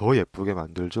 그거보다 더 예쁘게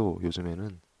만들죠,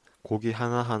 요즘에는. 고기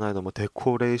하나하나에도 뭐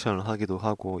데코레이션을 하기도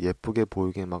하고, 예쁘게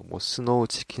보이게 막 뭐 스노우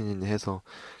치킨이니 해서,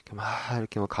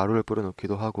 이렇게 뭐 가루를 뿌려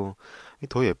놓기도 하고,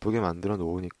 더 예쁘게 만들어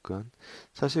놓으니까,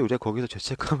 사실 우리가 거기서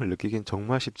죄책감을 느끼긴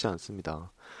정말 쉽지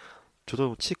않습니다.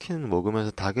 저도 치킨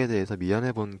먹으면서 닭에 대해서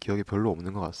미안해 본 기억이 별로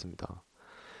없는 것 같습니다.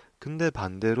 근데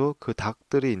반대로 그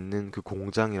닭들이 있는 그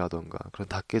공장이라던가 그런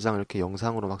닭게장을 이렇게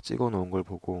영상으로 막 찍어 놓은 걸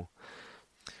보고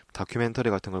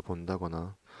다큐멘터리 같은 걸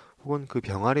본다거나 혹은 그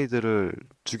병아리들을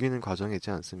죽이는 과정이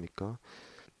있지 않습니까?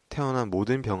 태어난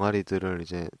모든 병아리들을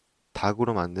이제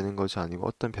닭으로 만드는 것이 아니고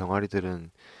어떤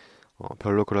병아리들은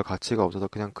별로 그럴 가치가 없어서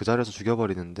그냥 그 자리에서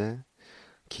죽여버리는데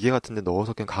기계 같은 데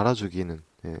넣어서 그냥 갈아 죽이는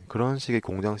그런 식의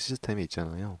공장 시스템이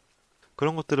있잖아요.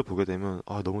 그런 것들을 보게 되면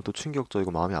너무 또 충격적이고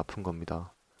마음이 아픈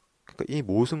겁니다. 그러니까 이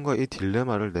모순과 이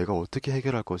딜레마를 내가 어떻게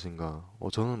해결할 것인가?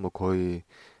 저는 뭐 거의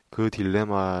그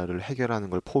딜레마를 해결하는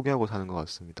걸 포기하고 사는 것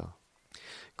같습니다.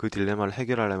 그 딜레마를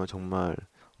해결하려면 정말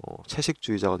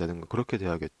채식주의자가 되는 거 그렇게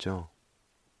돼야겠죠.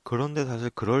 그런데 사실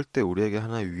그럴 때 우리에게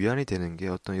하나의 위안이 되는 게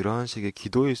어떤 이러한 식의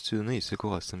기도일 수는 있을 것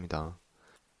같습니다.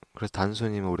 그래서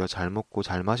단순히 뭐 우리가 잘 먹고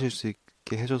잘 마실 수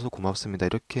있게 해줘서 고맙습니다.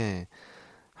 이렇게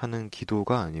하는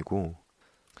기도가 아니고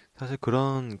사실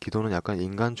그런 기도는 약간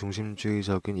인간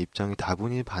중심주의적인 입장이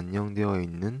다분히 반영되어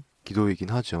있는 기도이긴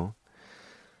하죠.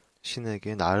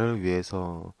 신에게 나를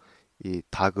위해서 이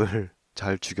닭을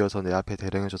잘 죽여서 내 앞에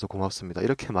대령해줘서 고맙습니다.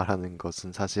 이렇게 말하는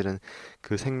것은 사실은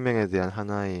그 생명에 대한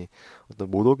하나의 어떤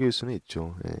모독일 수는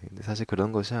있죠. 근데 사실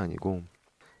그런 것이 아니고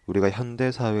우리가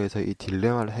현대 사회에서 이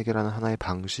딜레마를 해결하는 하나의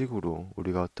방식으로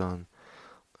우리가 어떤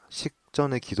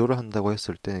식전에 기도를 한다고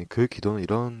했을 때 그 기도는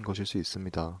이런 것일 수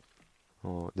있습니다.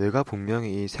 내가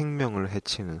분명히 이 생명을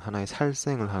해치는 하나의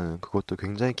살생을 하는 그것도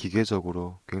굉장히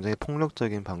기계적으로 굉장히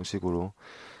폭력적인 방식으로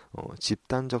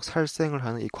집단적 살생을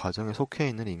하는 이 과정에 속해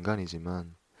있는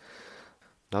인간이지만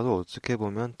나도 어떻게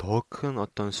보면 더 큰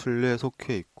어떤 순례에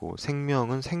속해 있고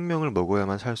생명은 생명을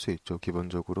먹어야만 살 수 있죠.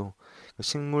 기본적으로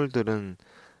식물들은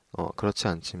그렇지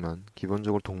않지만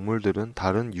기본적으로 동물들은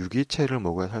다른 유기체를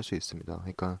먹어야 살 수 있습니다.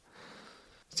 그러니까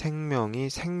생명이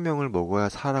생명을 먹어야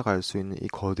살아갈 수 있는 이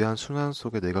거대한 순환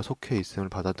속에 내가 속해 있음을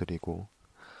받아들이고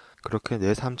그렇게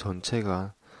내 삶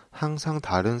전체가 항상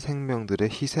다른 생명들의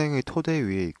희생의 토대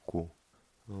위에 있고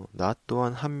나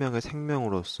또한 한 명의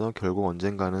생명으로서 결국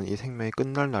언젠가는 이 생명이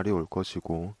끝날 날이 올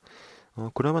것이고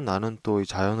그러면 나는 또 이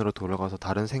자연으로 돌아가서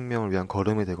다른 생명을 위한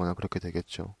걸음이 되거나 그렇게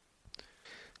되겠죠.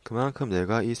 그만큼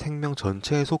내가 이 생명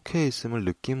전체에 속해 있음을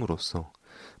느낌으로써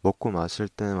먹고 마실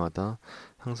때마다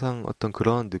항상 어떤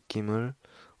그런 느낌을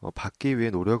받기 위해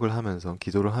노력을 하면서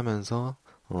기도를 하면서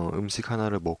음식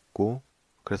하나를 먹고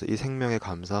그래서 이 생명에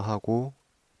감사하고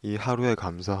이 하루에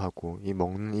감사하고 이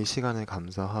먹는 이 시간에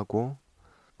감사하고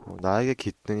나에게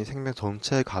깃든 이 생명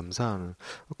전체에 감사하는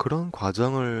그런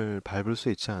과정을 밟을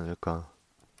수 있지 않을까.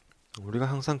 우리가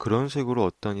항상 그런 식으로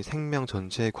어떤 이 생명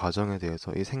전체의 과정에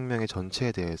대해서 이 생명의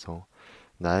전체에 대해서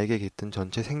나에게 깃든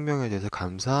전체 생명에 대해서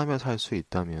감사하며 살 수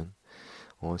있다면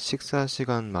식사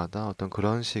시간마다 어떤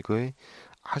그런 식의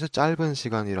아주 짧은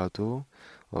시간이라도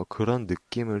그런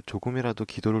느낌을 조금이라도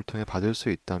기도를 통해 받을 수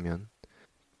있다면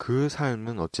그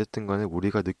삶은 어쨌든 간에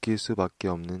우리가 느낄 수밖에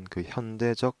없는 그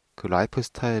현대적 그 라이프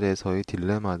스타일에서의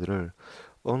딜레마들을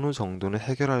어느 정도는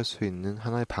해결할 수 있는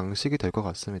하나의 방식이 될 것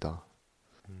같습니다.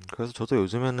 그래서 저도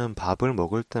요즘에는 밥을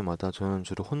먹을 때마다 저는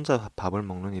주로 혼자 밥을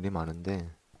먹는 일이 많은데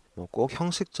뭐 꼭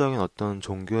형식적인 어떤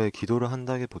종교의 기도를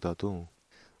한다기보다도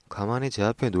가만히 제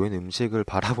앞에 놓인 음식을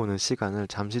바라보는 시간을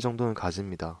잠시 정도는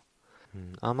가집니다.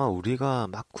 아마 우리가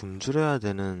막 굶주려야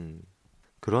되는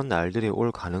그런 날들이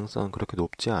올 가능성은 그렇게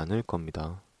높지 않을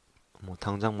겁니다. 뭐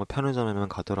당장 뭐 편의점에만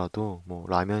가더라도 뭐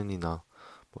라면이나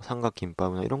뭐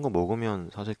삼각김밥이나 이런 거 먹으면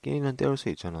사실 끼니는 때울 수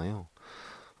있잖아요.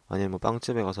 아니면 뭐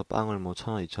빵집에 가서 빵을 뭐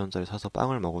 1,000원, 2,000원짜리 사서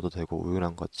빵을 먹어도 되고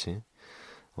우유랑 같이.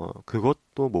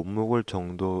 그것도 못 먹을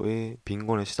정도의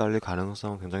빈곤에 시달릴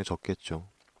가능성은 굉장히 적겠죠.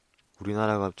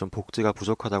 우리나라가 좀 복지가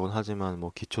부족하다고는 하지만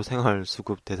뭐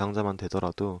기초생활수급 대상자만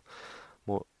되더라도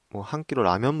뭐 한 끼로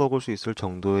라면 먹을 수 있을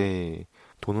정도의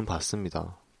돈은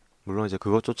받습니다. 물론 이제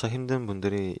그것조차 힘든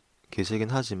분들이 계시긴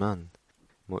하지만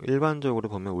뭐 일반적으로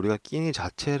보면 우리가 끼니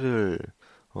자체를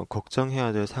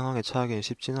걱정해야 될 상황에 처하기는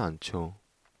쉽지는 않죠.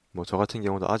 뭐 저 같은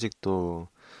경우도 아직도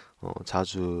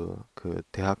자주 그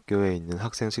대학교에 있는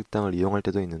학생 식당을 이용할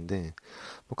때도 있는데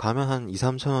뭐 가면 한 2,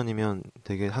 3천 원이면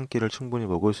되게 한 끼를 충분히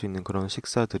먹을 수 있는 그런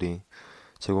식사들이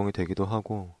제공이 되기도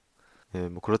하고 예,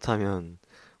 뭐 그렇다면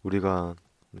우리가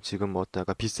지금 뭐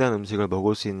약간 비싼 음식을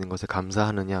먹을 수 있는 것에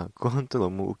감사하느냐? 그건 또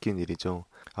너무 웃긴 일이죠.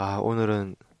 아,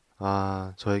 오늘은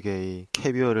저에게 이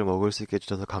캐비어를 먹을 수 있게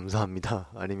해주셔서 감사합니다.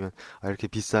 아니면 이렇게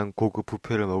비싼 고급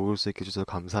뷔페를 먹을 수 있게 해주셔서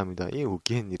감사합니다. 이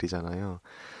웃긴 일이잖아요.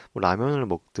 뭐 라면을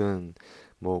먹든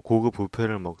뭐 고급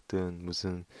뷔페를 먹든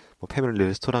무슨 뭐 패밀리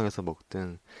레스토랑에서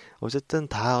먹든 어쨌든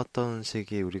다 어떤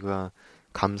식의 우리가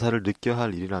감사를 느껴야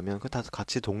할 일이라면 그 다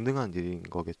같이 동등한 일인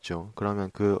거겠죠.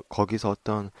 그러면 그 거기서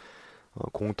어떤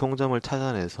공통점을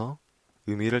찾아내서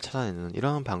의미를 찾아내는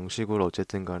이런 방식으로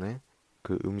어쨌든 간에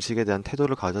그 음식에 대한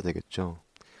태도를 가져야 되겠죠.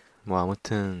 뭐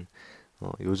아무튼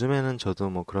요즘에는 저도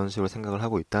뭐 그런 식으로 생각을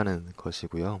하고 있다는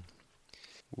것이고요.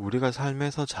 우리가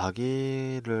삶에서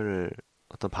자기를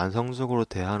어떤 반성적으로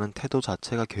대하는 태도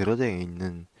자체가 괴로되어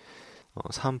있는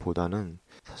삶보다는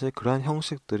사실 그러한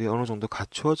형식들이 어느 정도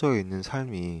갖추어져 있는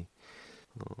삶이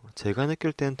제가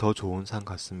느낄 땐 더 좋은 삶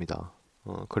같습니다.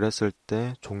 그랬을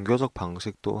때 종교적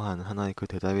방식 또한 하나의 그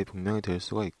대답이 분명히 될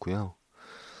수가 있고요.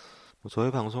 뭐 저희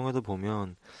방송에도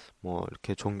보면 뭐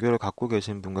이렇게 종교를 갖고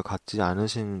계신 분과 갖지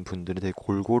않으신 분들이 되게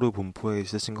골고루 분포해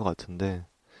있으신 것 같은데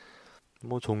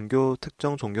뭐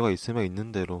특정 종교가 있으면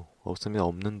있는 대로 없으면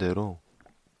없는 대로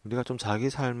우리가 좀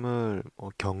자기 삶을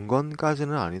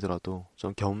경건까지는 아니더라도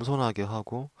좀 겸손하게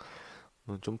하고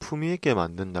좀 품위 있게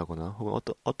만든다거나 혹은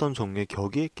어떤 종류의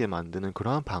격이 있게 만드는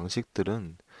그러한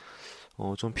방식들은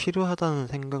좀 필요하다는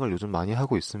생각을 요즘 많이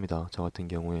하고 있습니다. 저 같은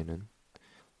경우에는.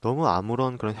 너무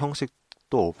아무런 그런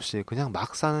형식도 없이 그냥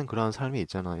막 사는 그런 삶이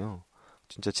있잖아요.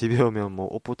 진짜 집에 오면 뭐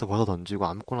옷부터 벗어 던지고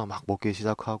아무거나 막 먹기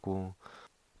시작하고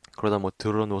그러다 뭐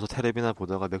들어 누워서 테레비나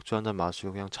보다가 맥주 한 잔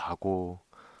마시고 그냥 자고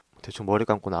대충 머리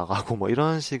감고 나가고 뭐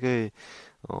이런 식의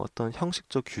어떤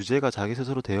형식적 규제가 자기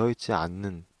스스로 되어 있지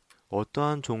않는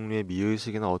어떠한 종류의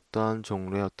미의식이나 어떠한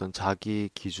종류의 어떤 자기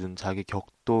기준, 자기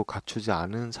격도 갖추지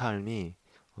않은 삶이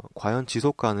과연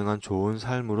지속 가능한 좋은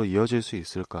삶으로 이어질 수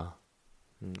있을까?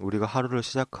 우리가 하루를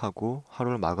시작하고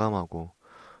하루를 마감하고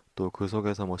또 그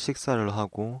속에서 뭐 식사를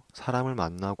하고 사람을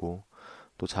만나고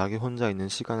또 자기 혼자 있는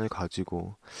시간을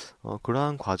가지고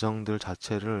그러한 과정들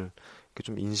자체를 이렇게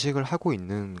좀 인식을 하고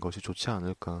있는 것이 좋지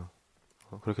않을까.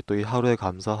 그렇게 또 이 하루에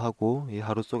감사하고 이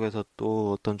하루 속에서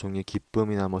또 어떤 종류의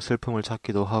기쁨이나 뭐 슬픔을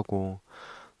찾기도 하고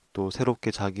또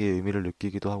새롭게 자기의 의미를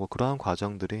느끼기도 하고 그러한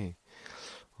과정들이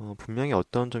분명히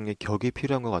어떤 종류의 격이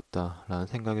필요한 것 같다라는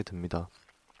생각이 듭니다.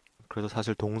 그래서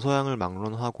사실 동서양을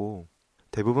막론하고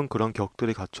대부분 그런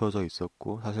격들이 갖추어져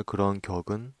있었고 사실 그런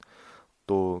격은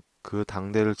또 그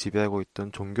당대를 지배하고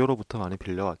있던 종교로부터 많이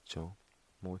빌려왔죠.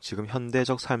 뭐 지금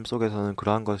현대적 삶 속에서는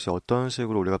그러한 것이 어떤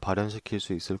식으로 우리가 발현시킬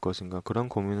수 있을 것인가 그런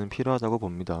고민은 필요하다고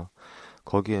봅니다.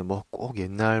 거기에 뭐 꼭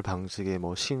옛날 방식의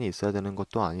뭐 신이 있어야 되는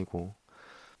것도 아니고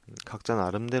각자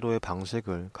나름대로의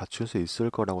방식을 갖출 수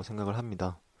있을 거라고 생각을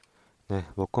합니다. 네,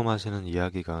 먹고 마시는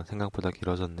이야기가 생각보다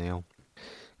길어졌네요.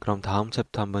 그럼 다음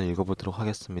챕터 한번 읽어보도록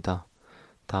하겠습니다.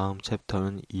 다음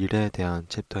챕터는 일에 대한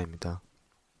챕터입니다.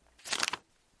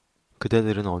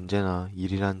 그대들은 언제나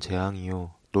일이란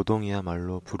재앙이요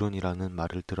노동이야말로 불운이라는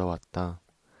말을 들어왔다.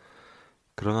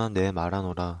 그러나 내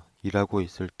말하노라 일하고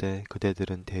있을 때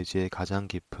그대들은 대지의 가장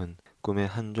깊은 꿈의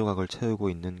한 조각을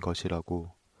채우고 있는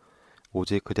것이라고.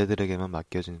 오직 그대들에게만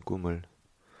맡겨진 꿈을.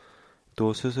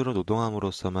 또 스스로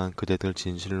노동함으로써만 그대들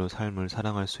진실로 삶을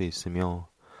사랑할 수 있으며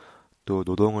또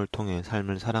노동을 통해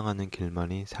삶을 사랑하는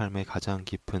길만이 삶의 가장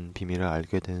깊은 비밀을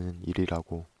알게 되는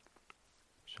일이라고.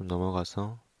 좀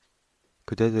넘어가서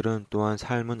그대들은 또한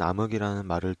삶은 암흑이라는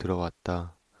말을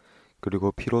들어왔다.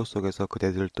 그리고 피로 속에서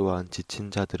그대들 또한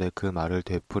지친 자들의 그 말을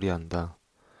되풀이한다.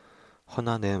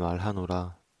 허나 내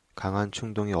말하노라 강한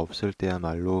충동이 없을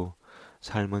때야말로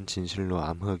삶은 진실로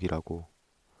암흑이라고.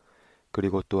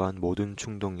 그리고 또한 모든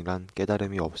충동이란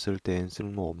깨달음이 없을 때엔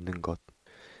쓸모없는 것.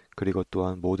 그리고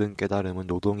또한 모든 깨달음은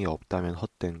노동이 없다면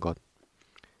헛된 것.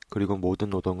 그리고 모든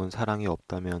노동은 사랑이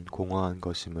없다면 공허한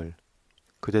것임을.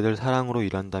 그대들 사랑으로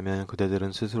일한다면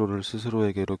그대들은 스스로를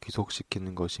스스로에게로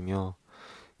귀속시키는 것이며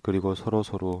그리고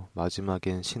서로서로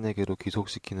마지막엔 신에게로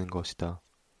귀속시키는 것이다.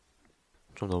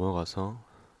 좀 넘어가서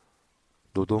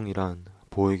노동이란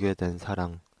보이게 된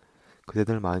사랑.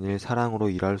 그대들 만일 사랑으로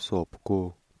일할 수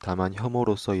없고 다만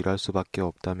혐오로서 일할 수밖에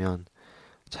없다면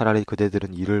차라리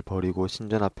그대들은 일을 버리고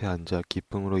신전 앞에 앉아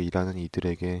기쁨으로 일하는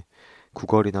이들에게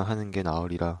구걸이나 하는 게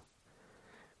나으리라.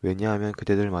 왜냐하면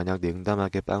그대들 만약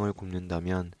냉담하게 빵을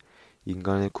굽는다면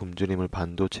인간의 굶주림을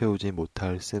반도 채우지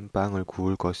못할 쓴 빵을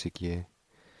구울 것이기에.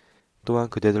 또한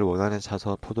그대들 원한에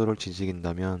차서 포도를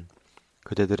지지긴다면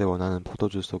그대들의 원하는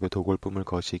포도주 속에 독을 뿜을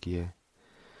것이기에.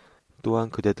 또한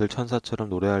그대들 천사처럼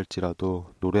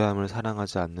노래할지라도 노래함을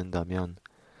사랑하지 않는다면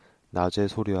낮의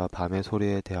소리와 밤의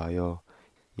소리에 대하여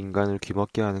인간을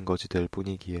귀먹게 하는 것이 될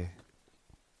뿐이기에.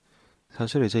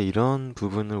 사실 이제 이런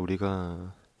부분을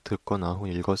우리가 듣거나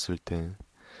혹은 읽었을 때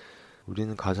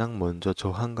우리는 가장 먼저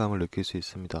저항감을 느낄 수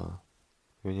있습니다.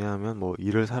 왜냐하면 뭐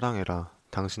일을 사랑해라,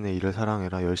 당신의 일을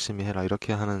사랑해라, 열심히 해라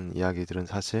이렇게 하는 이야기들은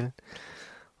사실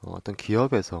어떤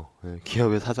기업에서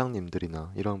기업의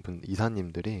사장님들이나 이런 분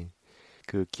이사님들이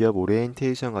그 기업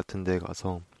오리엔테이션 같은 데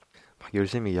가서 막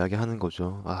열심히 이야기하는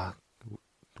거죠. 아,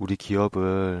 우리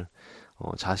기업을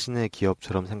자신의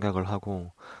기업처럼 생각을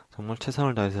하고 정말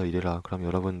최선을 다해서 일해라. 그럼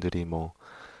여러분들이 뭐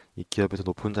이 기업에서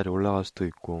높은 자리에 올라갈 수도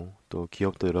있고 또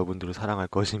기업도 여러분들을 사랑할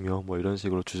것이며 뭐 이런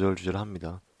식으로 주절주절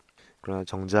합니다. 그러나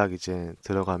정작 이제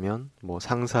들어가면 뭐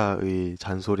상사의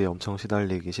잔소리에 엄청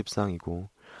시달리기 십상이고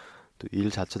또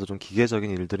일 자체도 좀 기계적인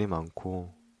일들이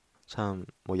많고 참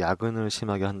뭐 야근을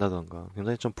심하게 한다던가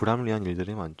굉장히 좀 불합리한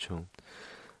일들이 많죠.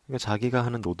 그러니까 자기가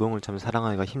하는 노동을 참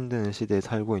사랑하기가 힘든 시대에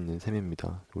살고 있는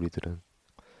셈입니다. 우리들은.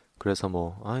 그래서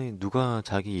뭐 아니 누가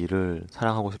자기 일을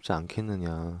사랑하고 싶지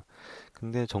않겠느냐.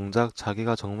 근데 정작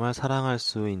자기가 정말 사랑할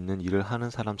수 있는 일을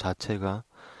하는 사람 자체가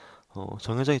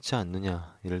정해져 있지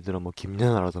않느냐. 예를 들어 뭐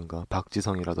김연아라던가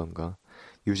박지성이라던가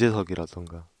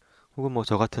유재석이라던가 혹은 뭐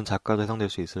저 같은 작가도 해당될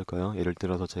수 있을까요? 예를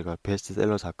들어서 제가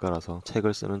베스트셀러 작가라서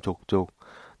책을 쓰는 족족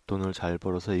돈을 잘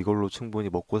벌어서 이걸로 충분히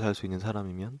먹고 살 수 있는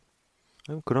사람이면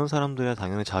그런 사람들이야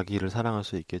당연히 자기 일을 사랑할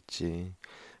수 있겠지.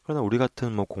 그러나 우리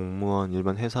같은 뭐 공무원,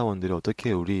 일반 회사원들이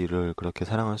어떻게 우리 일을 그렇게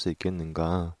사랑할 수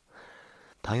있겠는가?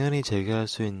 당연히 제기할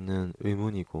수 있는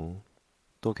의문이고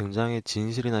또 굉장히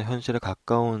진실이나 현실에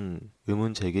가까운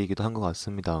의문 제기이기도 한 것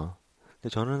같습니다. 근데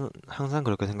저는 항상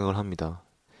그렇게 생각을 합니다.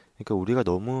 그러니까 우리가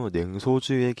너무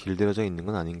냉소주의에 길들여져 있는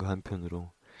건 아닌가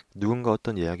한편으로. 누군가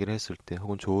어떤 이야기를 했을 때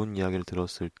혹은 좋은 이야기를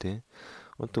들었을 때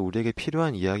또 우리에게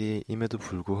필요한 이야기임에도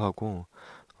불구하고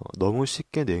너무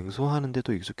쉽게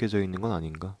냉소하는데도 익숙해져 있는 건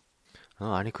아닌가?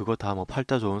 아니 그거 다 뭐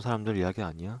팔자 좋은 사람들 이야기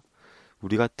아니야?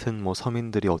 우리 같은 뭐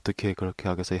서민들이 어떻게 그렇게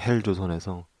하겠어요? 헬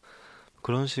조선에서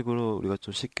그런 식으로 우리가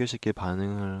좀 쉽게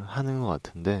반응을 하는 것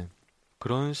같은데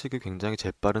그런 식의 굉장히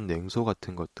재빠른 냉소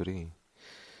같은 것들이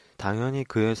당연히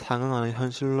그에 상응하는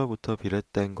현실로부터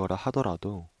비롯된 거라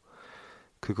하더라도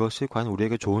그것이 과연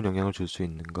우리에게 좋은 영향을 줄 수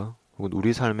있는가? 혹은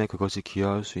우리 삶에 그것이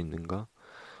기여할 수 있는가?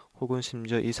 혹은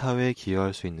심지어 이 사회에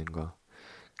기여할 수 있는가?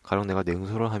 가령 내가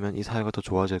냉소를 하면 이 사회가 더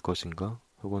좋아질 것인가?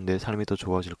 혹은 내 삶이 더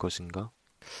좋아질 것인가?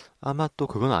 아마 또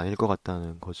그건 아닐 것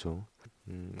같다는 거죠.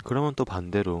 그러면 또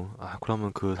반대로,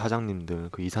 그러면 그 사장님들,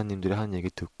 그 이사님들이 하는 얘기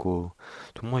듣고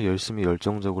정말 열심히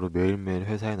열정적으로 매일매일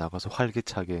회사에 나가서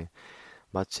활기차게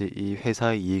마치 이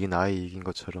회사의 이익이 나의 이익인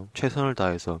것처럼 최선을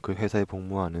다해서 그 회사에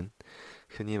복무하는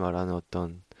흔히 말하는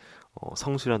어떤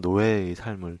성실한 노예의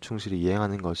삶을 충실히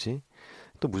이행하는 것이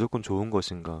또 무조건 좋은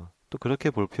것인가? 또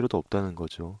그렇게 볼 필요도 없다는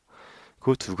거죠.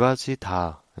 그 두 가지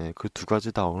다, 그 두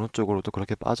가지 다 어느 쪽으로도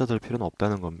그렇게 빠져들 필요는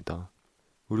없다는 겁니다.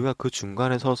 우리가 그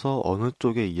중간에 서서 어느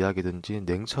쪽의 이야기든지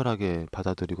냉철하게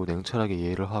받아들이고 냉철하게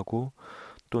이해를 하고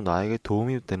또 나에게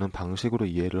도움이 되는 방식으로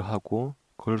이해를 하고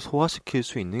그걸 소화시킬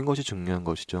수 있는 것이 중요한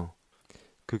것이죠.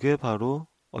 그게 바로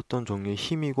어떤 종류의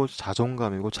힘이고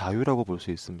자존감이고 자유라고 볼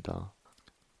수 있습니다.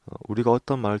 우리가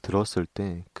어떤 말을 들었을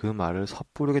때 그 말을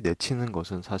섣부르게 내치는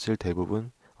것은 사실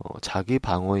대부분 자기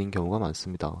방어인 경우가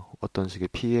많습니다. 어떤 식의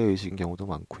피해의식인 경우도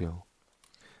많고요.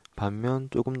 반면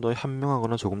조금 더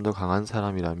현명하거나 조금 더 강한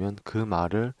사람이라면 그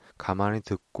말을 가만히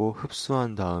듣고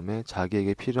흡수한 다음에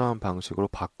자기에게 필요한 방식으로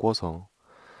바꿔서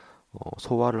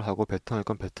소화를 하고 뱉어낼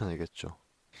건 뱉어내겠죠.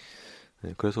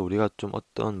 네, 그래서 우리가 좀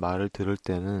어떤 말을 들을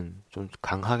때는 좀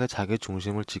강하게 자기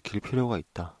중심을 지킬 필요가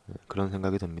있다. 그런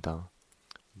생각이 듭니다.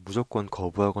 무조건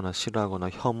거부하거나 싫어하거나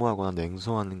혐오하거나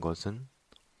냉소하는 것은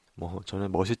뭐 전혀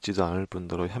멋있지도 않을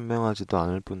뿐더러 현명하지도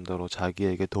않을 뿐더러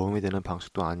자기에게 도움이 되는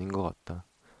방식도 아닌 것 같다.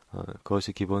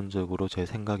 그것이 기본적으로 제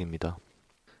생각입니다.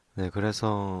 네,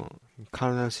 그래서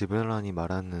칼날 지브란이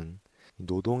말하는 이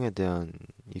노동에 대한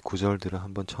이 구절들을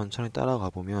한번 천천히 따라가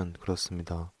보면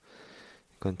그렇습니다.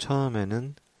 그러니까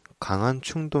처음에는 강한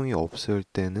충동이 없을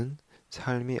때는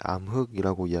삶이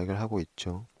암흑이라고 이야기를 하고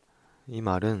있죠. 이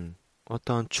말은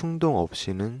어떠한 충동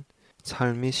없이는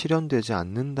삶이 실현되지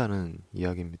않는다는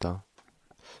이야기입니다.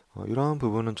 이러한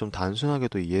부분은 좀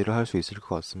단순하게도 이해를 할 수 있을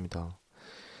것 같습니다.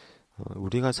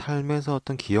 우리가 삶에서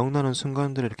어떤 기억나는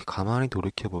순간들을 이렇게 가만히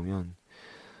돌이켜보면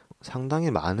상당히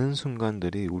많은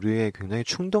순간들이 우리의 굉장히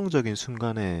충동적인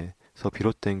순간에서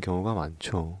비롯된 경우가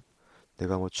많죠.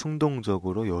 내가 뭐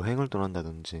충동적으로 여행을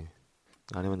떠난다든지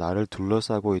아니면 나를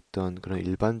둘러싸고 있던 그런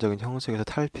일반적인 형식에서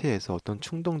탈피해서 어떤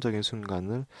충동적인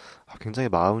순간을 굉장히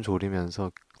마음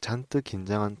졸이면서 잔뜩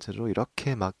긴장한 채로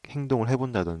이렇게 막 행동을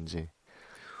해본다든지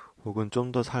혹은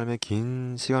좀 더 삶의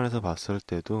긴 시간에서 봤을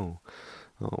때도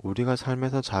우리가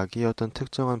삶에서 자기의 어떤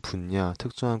특정한 분야,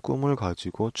 특정한 꿈을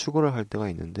가지고 추구를 할 때가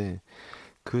있는데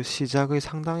그 시작의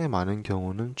상당히 많은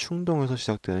경우는 충동에서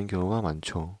시작되는 경우가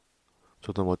많죠.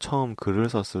 저도 뭐 처음 글을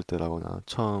썼을 때라거나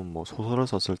처음 뭐 소설을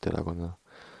썼을 때라거나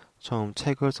처음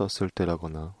책을 썼을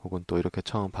때라거나 혹은 또 이렇게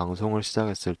처음 방송을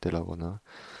시작했을 때라거나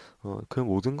그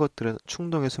모든 것들에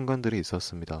충동의 순간들이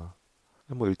있었습니다.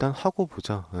 뭐 일단 하고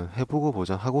보자. 해보고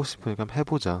보자. 하고 싶으니까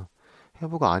해보자.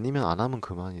 해보고 아니면 안 하면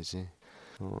그만이지.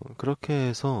 그렇게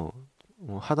해서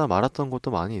하다 말았던 것도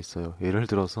많이 있어요. 예를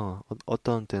들어서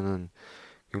어떤 때는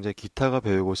굉장히 기타가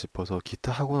배우고 싶어서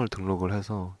기타 학원을 등록을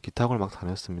해서 기타 학원을 막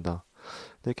다녔습니다.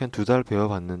 근데 그냥 2달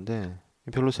배워봤는데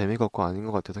별로 재미가 없고 아닌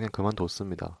것 같아서 그냥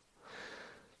그만뒀습니다.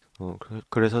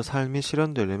 그래서 삶이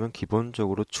실현되려면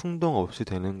기본적으로 충동 없이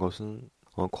되는 것은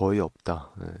거의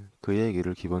없다. 그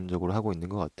얘기를 기본적으로 하고 있는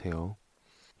것 같아요.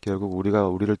 결국 우리가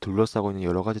우리를 둘러싸고 있는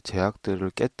여러 가지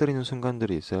제약들을 깨뜨리는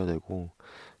순간들이 있어야 되고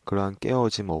그러한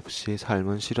깨어짐 없이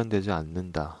삶은 실현되지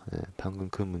않는다. 방금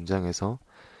그 문장에서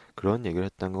그런 얘기를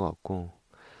했던 것 같고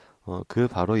그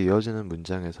바로 이어지는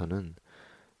문장에서는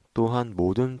또한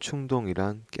모든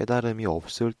충동이란 깨달음이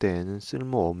없을 때에는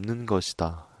쓸모없는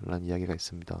것이다 라는 이야기가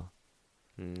있습니다.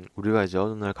 우리가 이제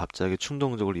어느 날 갑자기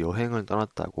충동적으로 여행을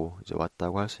떠났다고 이제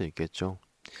왔다고 할 수 있겠죠.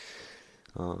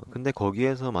 근데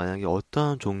거기에서 만약에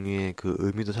어떠한 종류의 그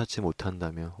의미도 찾지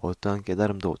못한다면, 어떠한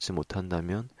깨달음도 얻지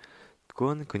못한다면,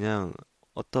 그건 그냥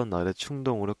어떤 날의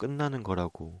충동으로 끝나는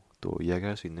거라고 또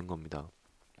이야기할 수 있는 겁니다.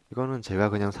 이거는 제가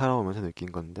그냥 살아오면서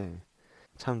느낀 건데,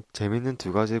 참 재밌는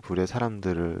 2가지 부류의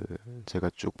사람들을 제가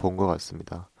쭉 본 것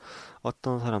같습니다.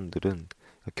 어떤 사람들은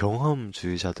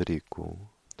경험주의자들이 있고,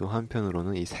 또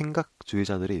한편으로는 이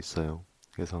생각주의자들이 있어요.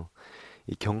 그래서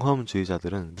이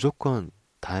경험주의자들은 무조건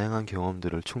다양한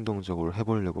경험들을 충동적으로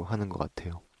해보려고 하는 것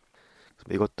같아요.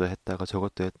 이것도 했다가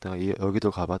저것도 했다가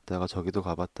여기도 가봤다가 저기도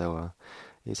가봤다가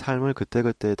이 삶을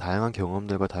그때그때 다양한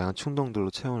경험들과 다양한 충동들로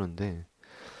채우는데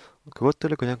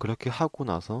그것들을 그냥 그렇게 하고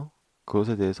나서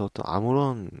그것에 대해서 어떤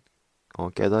아무런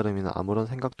깨달음이나 아무런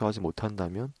생각도 하지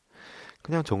못한다면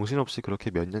그냥 정신없이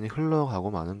그렇게 몇 년이 흘러가고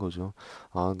마는 거죠.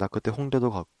 아, 나 그때 홍대도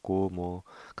갔고, 뭐,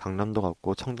 강남도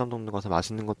갔고, 청담동도 가서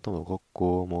맛있는 것도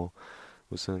먹었고, 뭐,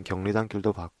 무슨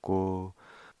경리단길도 봤고,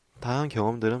 다양한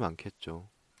경험들은 많겠죠.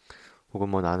 혹은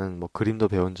뭐 나는 뭐 그림도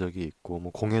배운 적이 있고,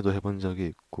 뭐 공예도 해본 적이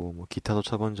있고, 뭐 기타도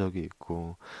쳐본 적이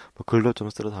있고, 뭐 글도 좀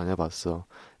쓰러 다녀봤어.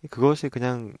 그것이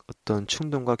그냥 어떤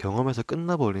충동과 경험에서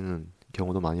끝나버리는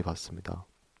경우도 많이 봤습니다.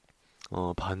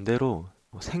 반대로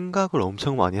생각을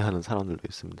엄청 많이 하는 사람들도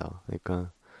있습니다.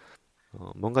 그러니까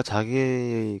뭔가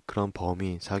자기의 그런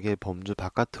범위, 자기의 범주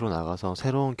바깥으로 나가서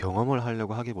새로운 경험을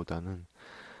하려고 하기보다는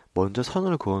먼저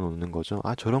선을 그어 놓는 거죠.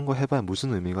 아, 저런 거 해봐야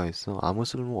무슨 의미가 있어? 아무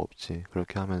쓸모 없지.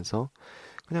 그렇게 하면서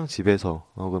그냥 집에서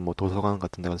혹은 뭐 도서관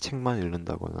같은 데 가서 책만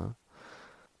읽는다거나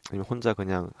아니면 혼자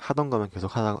그냥 하던 거만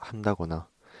계속 한다거나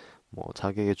뭐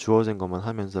자기에게 주어진 것만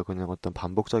하면서 그냥 어떤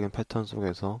반복적인 패턴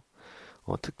속에서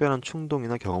특별한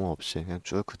충동이나 경험 없이 그냥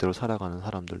쭉 그대로 살아가는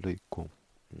사람들도 있고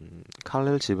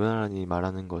칼릴 지브란이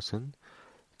말하는 것은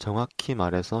정확히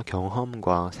말해서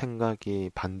경험과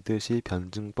생각이 반드시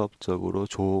변증법적으로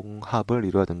종합을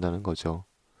이루어야 된다는 거죠.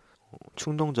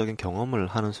 충동적인 경험을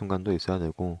하는 순간도 있어야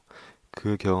되고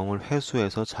그 경험을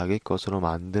회수해서 자기 것으로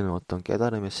만드는 어떤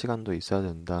깨달음의 시간도 있어야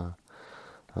된다.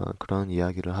 그런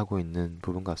이야기를 하고 있는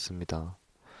부분 같습니다.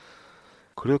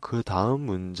 그리고 그 다음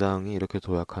문장이 이렇게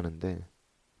도약하는데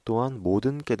또한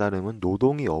모든 깨달음은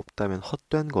노동이 없다면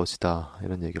헛된 것이다.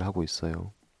 이런 얘기를 하고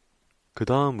있어요. 그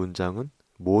다음 문장은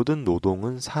모든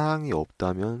노동은 사랑이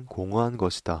없다면 공허한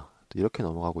것이다. 이렇게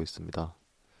넘어가고 있습니다.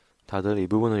 다들 이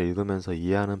부분을 읽으면서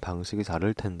이해하는 방식이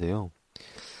다를 텐데요.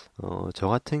 저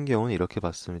같은 경우는 이렇게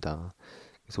봤습니다.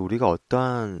 그래서 우리가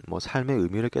어떠한 뭐 삶의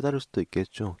의미를 깨달을 수도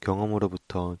있겠죠.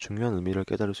 경험으로부터 중요한 의미를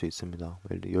깨달을 수 있습니다.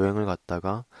 예를 들어 여행을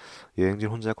갔다가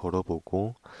여행지를 혼자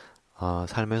걸어보고 아,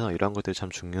 삶에서 이런 것들이 참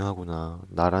중요하구나.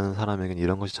 나라는 사람에겐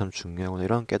이런 것이 참 중요하구나.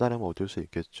 이런 깨달음을 얻을 수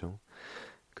있겠죠.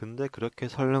 근데 그렇게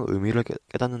설령 의미를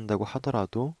깨닫는다고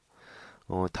하더라도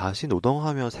다시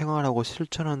노동하며 생활하고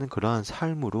실천하는 그러한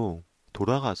삶으로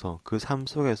돌아가서 그 삶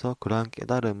속에서 그러한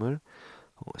깨달음을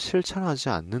실천하지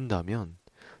않는다면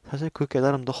사실 그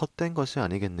깨달음도 헛된 것이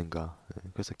아니겠는가.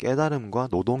 그래서 깨달음과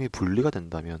노동이 분리가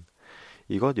된다면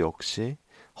이것 역시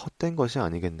헛된 것이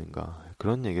아니겠는가.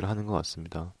 그런 얘기를 하는 것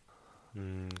같습니다.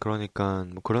 그러니까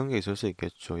뭐 그런 게 있을 수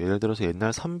있겠죠. 예를 들어서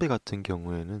옛날 선비 같은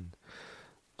경우에는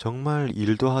정말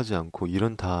일도 하지 않고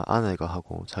일은 다 아내가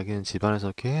하고 자기는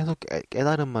집안에서 계속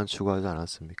깨달음만 추구하지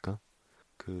않았습니까?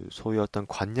 그 소위 어떤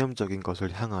관념적인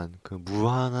것을 향한 그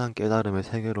무한한 깨달음의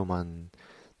세계로만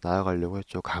나아가려고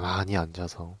했죠. 가만히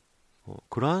앉아서.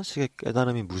 그러한 식의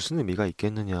깨달음이 무슨 의미가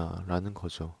있겠느냐라는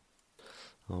거죠.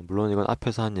 물론 이건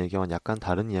앞에서 한 얘기와는 약간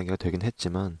다른 이야기가 되긴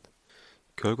했지만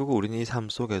결국 우리는 이 삶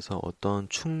속에서 어떤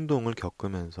충동을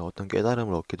겪으면서 어떤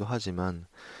깨달음을 얻기도 하지만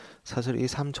사실 이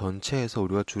삶 전체에서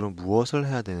우리가 주로 무엇을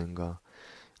해야 되는가?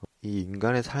 이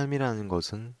인간의 삶이라는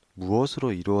것은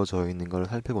무엇으로 이루어져 있는가를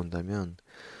살펴본다면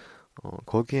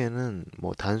거기에는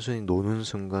뭐 단순히 노는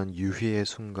순간, 유희의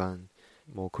순간,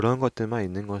 뭐 그런 것들만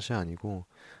있는 것이 아니고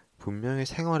분명히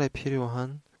생활에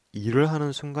필요한 일을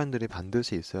하는 순간들이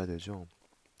반드시 있어야 되죠.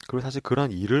 그리고 사실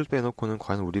그런 일을 빼놓고는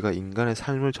과연 우리가 인간의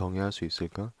삶을 정의할 수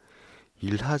있을까?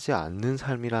 일하지 않는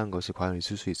삶이라는 것이 과연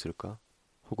있을 수 있을까?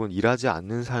 혹은 일하지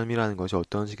않는 삶이라는 것이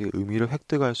어떤 식의 의미를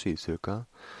획득할 수 있을까?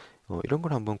 이런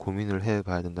걸 한번 고민을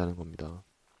해봐야 된다는 겁니다.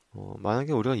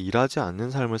 만약에 우리가 일하지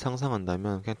않는 삶을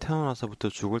상상한다면 그냥 태어나서부터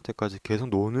죽을 때까지 계속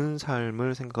노는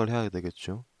삶을 생각을 해야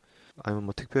되겠죠. 아니면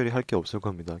뭐 특별히 할 게 없을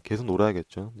겁니다. 계속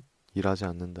놀아야겠죠. 일하지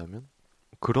않는다면.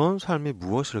 그런 삶이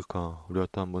무엇일까? 우리가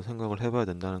또 한번 생각을 해봐야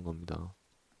된다는 겁니다.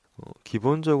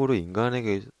 기본적으로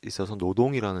인간에게 있어서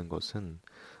노동이라는 것은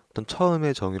어떤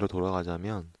처음의 정의로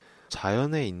돌아가자면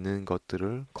자연에 있는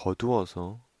것들을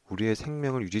거두어서 우리의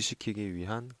생명을 유지시키기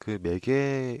위한 그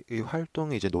매개의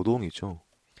활동이 이제 노동이죠.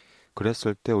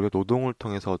 그랬을 때 우리가 노동을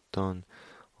통해서 어떤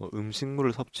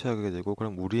음식물을 섭취하게 되고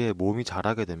그럼 우리의 몸이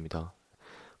자라게 됩니다.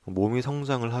 몸이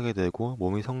성장을 하게 되고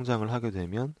몸이 성장을 하게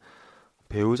되면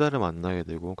배우자를 만나게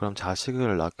되고 그럼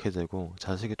자식을 낳게 되고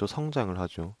자식이 또 성장을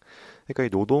하죠. 그러니까 이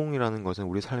노동이라는 것은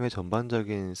우리 삶의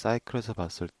전반적인 사이클에서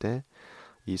봤을 때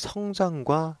이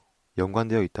성장과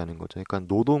연관되어 있다는 거죠. 그러니까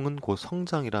노동은 곧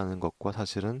성장이라는 것과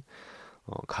사실은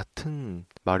같은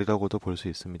말이라고도 볼 수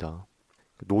있습니다.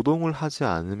 노동을 하지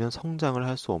않으면 성장을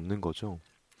할 수 없는 거죠.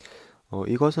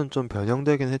 이것은 좀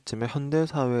변형되긴 했지만 현대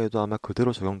사회에도 아마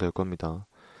그대로 적용될 겁니다.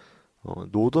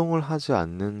 노동을 하지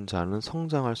않는 자는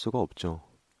성장할 수가 없죠.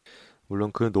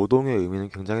 물론 그 노동의 의미는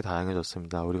굉장히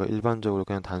다양해졌습니다. 우리가 일반적으로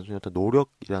그냥 단순히 어떤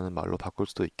노력이라는 말로 바꿀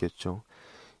수도 있겠죠.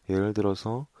 예를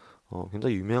들어서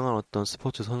굉장히 유명한 어떤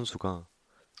스포츠 선수가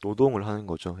노동을 하는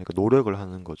거죠. 그러니까 노력을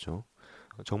하는 거죠.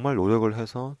 정말 노력을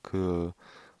해서 그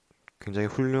굉장히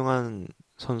훌륭한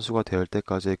선수가 될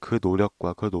때까지의 그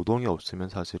노력과 그 노동이 없으면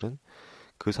사실은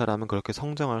그 사람은 그렇게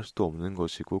성장할 수도 없는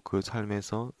것이고 그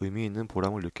삶에서 의미 있는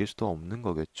보람을 느낄 수도 없는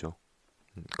거겠죠.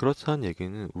 그렇다는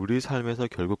얘기는 우리 삶에서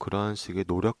결국 그러한 식의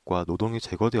노력과 노동이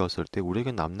제거되었을 때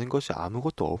우리에게 남는 것이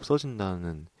아무것도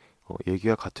없어진다는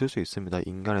얘기가 같을 수 있습니다.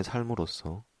 인간의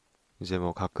삶으로서. 이제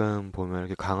뭐 가끔 보면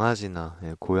이렇게 강아지나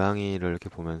고양이를 이렇게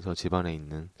보면서 집안에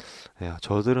있는 야,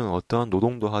 저들은 어떠한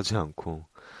노동도 하지 않고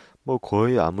뭐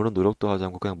거의 아무런 노력도 하지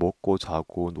않고 그냥 먹고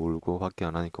자고 놀고 밖에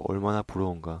안 하니까 얼마나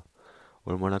부러운가.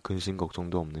 얼마나 근심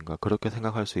걱정도 없는가 그렇게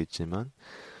생각할 수 있지만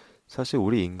사실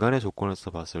우리 인간의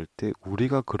조건에서 봤을 때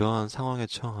우리가 그러한 상황에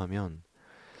처하면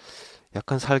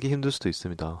약간 살기 힘들 수도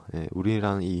있습니다.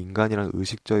 우리라는 이 인간이라는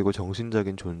의식적이고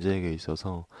정신적인 존재에게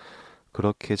있어서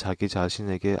그렇게 자기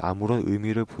자신에게 아무런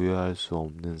의미를 부여할 수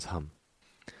없는 삶,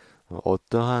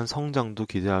 어떠한 성장도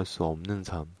기대할 수 없는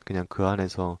삶, 그냥 그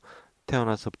안에서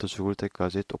태어나서부터 죽을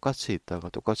때까지 똑같이 있다가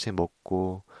똑같이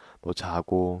먹고 뭐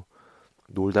자고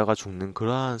놀다가 죽는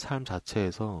그러한 삶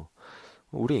자체에서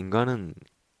우리 인간은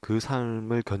그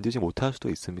삶을 견디지 못할 수도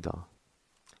있습니다.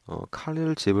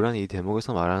 칼릴 지브란이 이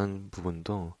대목에서 말하는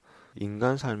부분도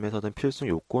인간 삶에서는 필수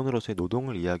요건으로서의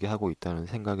노동을 이야기하고 있다는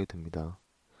생각이 듭니다.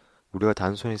 우리가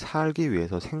단순히 살기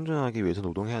위해서 생존하기 위해서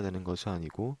노동해야 되는 것이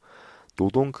아니고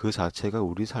노동 그 자체가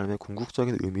우리 삶의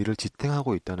궁극적인 의미를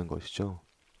지탱하고 있다는 것이죠.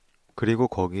 그리고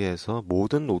거기에서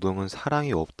모든 노동은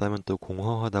사랑이 없다면 또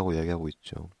공허하다고 이야기하고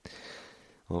있죠.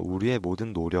 우리의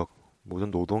모든 노력, 모든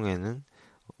노동에는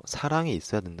사랑이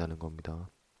있어야 된다는 겁니다.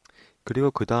 그리고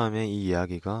그 다음에 이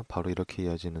이야기가 바로 이렇게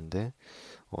이어지는데,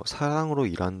 사랑으로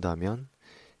일한다면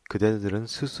그대들은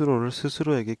스스로를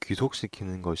스스로에게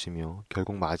귀속시키는 것이며,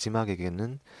 결국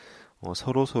마지막에게는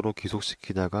서로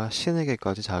귀속시키다가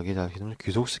신에게까지 자기 자신을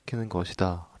귀속시키는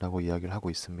것이다 라고 이야기를 하고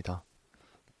있습니다.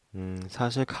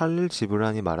 사실 칼릴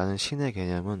지브란이 말하는 신의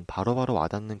개념은 바로바로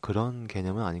와닿는 그런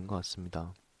개념은 아닌 것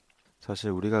같습니다.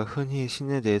 사실 우리가 흔히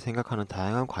신에 대해 생각하는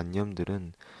다양한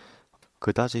관념들은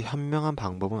그다지 현명한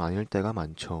방법은 아닐 때가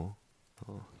많죠.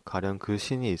 가령 그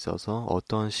신이 있어서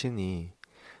어떤 신이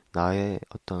나의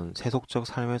어떤 세속적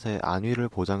삶에서의 안위를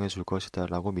보장해 줄 것이다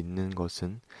라고 믿는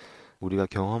것은 우리가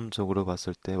경험적으로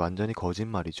봤을 때 완전히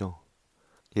거짓말이죠.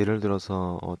 예를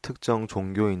들어서 특정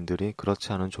종교인들이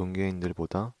그렇지 않은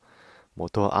종교인들보다 뭐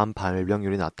더 암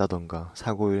발병률이 낮다던가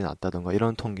사고율이 낮다던가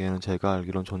이런 통계는 제가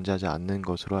알기로는 존재하지 않는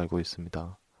것으로 알고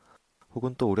있습니다.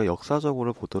 혹은 또 우리가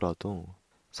역사적으로 보더라도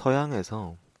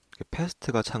서양에서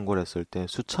패스트가 창궐했을 때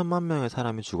수천만 명의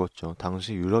사람이 죽었죠.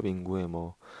 당시 유럽 인구의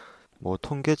뭐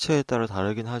통계치에 따라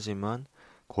다르긴 하지만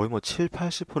거의 뭐 7,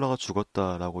 80%가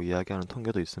죽었다라고 이야기하는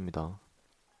통계도 있습니다.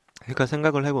 그러니까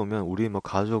생각을 해보면 우리 뭐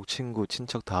가족, 친구,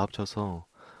 친척 다 합쳐서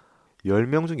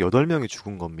 10명 중 8명이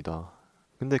죽은 겁니다.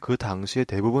 근데 그 당시에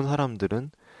대부분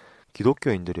사람들은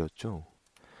기독교인들이었죠.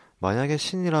 만약에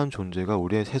신이라는 존재가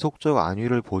우리의 세속적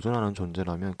안위를 보존하는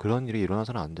존재라면 그런 일이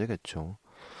일어나서는 안 되겠죠.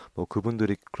 뭐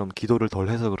그분들이 그럼 기도를 덜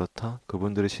해서 그렇다?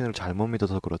 그분들이 신을 잘못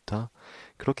믿어서 그렇다?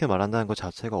 그렇게 말한다는 것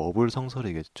자체가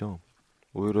어불성설이겠죠.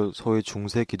 오히려 소위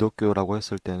중세 기독교라고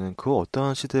했을 때는 그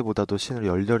어떠한 시대보다도 신을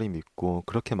열렬히 믿고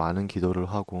그렇게 많은 기도를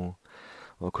하고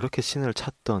그렇게 신을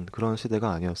찾던 그런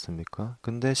시대가 아니었습니까?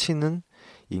 근데 신은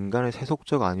인간의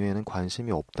세속적 안위에는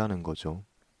관심이 없다는 거죠.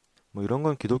 뭐 이런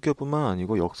건 기독교뿐만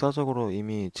아니고 역사적으로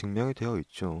이미 증명이 되어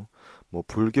있죠. 뭐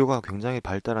불교가 굉장히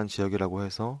발달한 지역이라고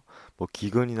해서 뭐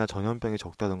기근이나 전염병이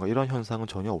적다던가 이런 현상은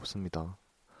전혀 없습니다.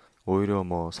 오히려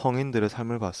뭐 성인들의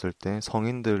삶을 봤을 때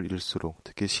성인들일수록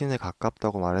특히 신에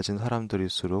가깝다고 말해진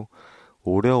사람들일수록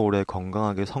오래오래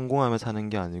건강하게 성공하며 사는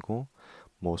게 아니고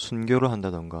뭐 순교를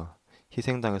한다던가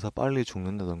희생당해서 빨리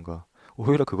죽는다던가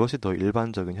오히려 그것이 더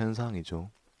일반적인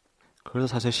현상이죠. 그래서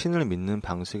사실 신을 믿는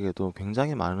방식에도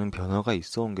굉장히 많은 변화가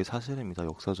있어 온 게 사실입니다,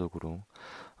 역사적으로.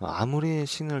 아무리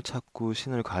신을 찾고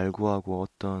신을 갈구하고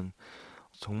어떤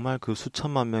정말 그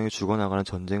수천만 명이 죽어나가는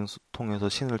전쟁 통해서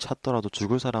신을 찾더라도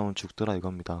죽을 사람은 죽더라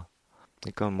이겁니다.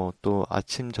 그러니까 뭐 또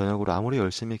아침 저녁으로 아무리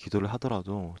열심히 기도를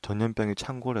하더라도 전염병이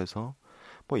창궐해서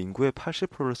뭐 인구의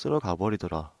 80%를 쓸어가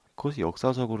버리더라. 그것이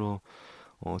역사적으로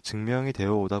증명이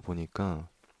되어 오다 보니까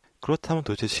그렇다면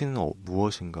도대체 신은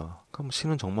무엇인가? 그럼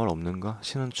신은 정말 없는가?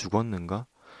 신은 죽었는가?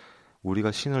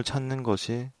 우리가 신을 찾는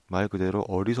것이 말 그대로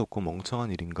어리석고 멍청한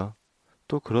일인가?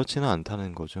 또 그렇지는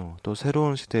않다는 거죠. 또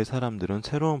새로운 시대의 사람들은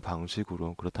새로운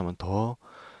방식으로 그렇다면 더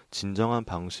진정한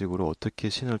방식으로 어떻게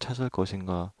신을 찾을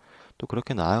것인가? 또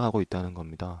그렇게 나아가고 있다는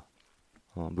겁니다.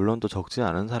 물론 또 적지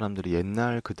않은 사람들이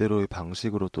옛날 그대로의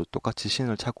방식으로 또 똑같이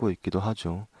신을 찾고 있기도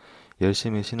하죠.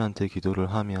 열심히 신한테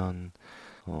기도를 하면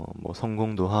뭐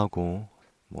성공도 하고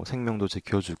뭐 생명도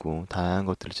지켜주고 다양한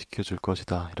것들을 지켜줄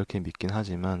것이다 이렇게 믿긴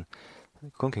하지만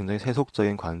그건 굉장히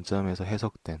세속적인 관점에서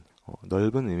해석된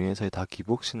넓은 의미에서의 다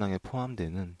기복신앙에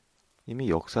포함되는 이미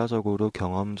역사적으로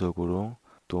경험적으로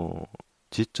또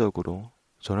지적으로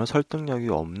전혀 설득력이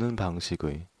없는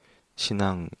방식의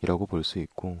신앙이라고 볼 수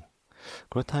있고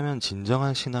그렇다면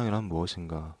진정한 신앙이란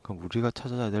무엇인가? 그럼 우리가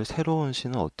찾아야 될 새로운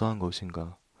신은 어떠한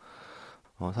것인가?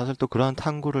 사실 또 그러한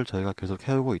탐구를 저희가 계속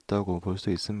해오고 있다고 볼 수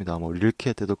있습니다. 뭐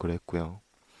릴케 때도 그랬고요.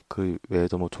 그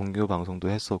외에도 뭐 종교 방송도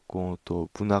했었고 또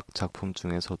문학 작품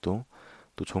중에서도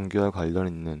또 종교와 관련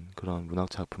있는 그런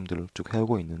문학 작품들을 쭉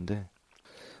해오고 있는데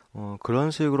그런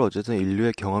식으로 어쨌든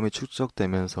인류의 경험이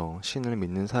축적되면서 신을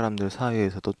믿는 사람들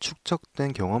사이에서도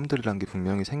축적된 경험들이란 게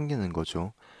분명히 생기는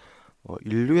거죠.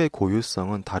 인류의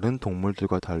고유성은 다른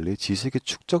동물들과 달리 지식이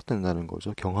축적된다는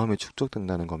거죠. 경험이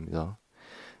축적된다는 겁니다.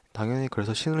 당연히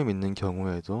그래서 신을 믿는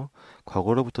경우에도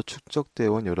과거로부터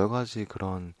축적되어 온 여러 가지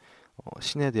그런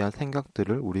신에 대한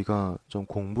생각들을 우리가 좀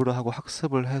공부를 하고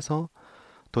학습을 해서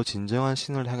더 진정한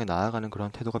신을 향해 나아가는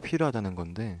그런 태도가 필요하다는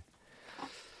건데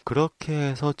그렇게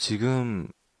해서 지금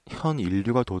현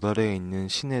인류가 도달해 있는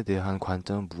신에 대한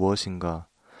관점은 무엇인가?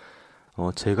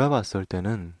 제가 봤을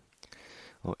때는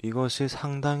이것이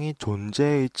상당히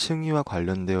존재의 층위와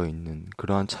관련되어 있는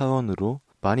그러한 차원으로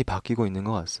많이 바뀌고 있는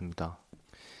것 같습니다.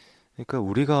 그러니까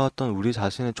우리가 어떤 우리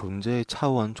자신의 존재의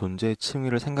차원, 존재의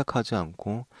층위를 생각하지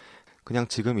않고 그냥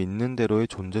지금 있는 대로의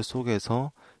존재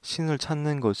속에서 신을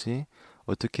찾는 것이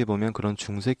어떻게 보면 그런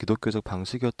중세 기독교적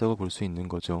방식이었다고 볼 수 있는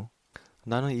거죠.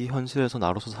 나는 이 현실에서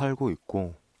나로서 살고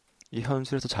있고 이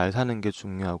현실에서 잘 사는 게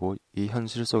중요하고 이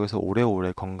현실 속에서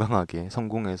오래오래 건강하게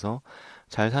성공해서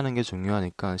잘 사는 게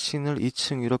중요하니까 신을 이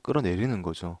층위로 끌어내리는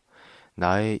거죠.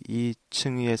 나의 이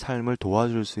층위의 삶을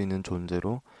도와줄 수 있는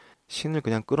존재로 신을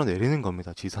그냥 끌어내리는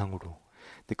겁니다. 지상으로.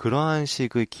 근데 그러한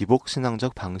식의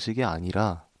기복신앙적 방식이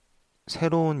아니라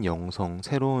새로운 영성,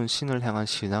 새로운 신을 향한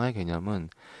신앙의 개념은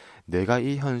내가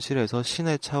이 현실에서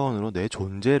신의 차원으로 내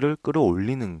존재를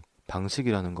끌어올리는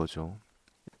방식이라는 거죠.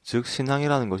 즉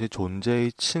신앙이라는 것이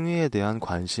존재의 층위에 대한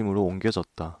관심으로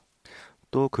옮겨졌다.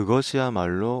 또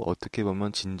그것이야말로 어떻게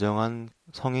보면 진정한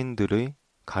성인들의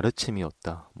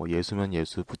가르침이었다. 뭐 예수면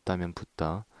예수, 붓다면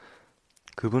붓다.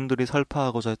 그분들이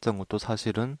설파하고자 했던 것도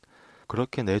사실은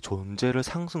그렇게 내 존재를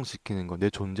상승시키는 것, 내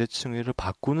존재 층위를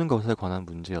바꾸는 것에 관한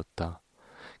문제였다.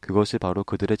 그것이 바로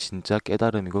그들의 진짜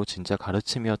깨달음이고 진짜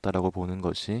가르침이었다라고 보는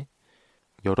것이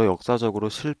여러 역사적으로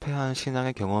실패한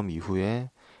신앙의 경험 이후에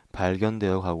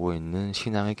발견되어 가고 있는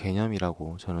신앙의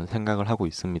개념이라고 저는 생각을 하고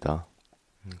있습니다.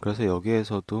 그래서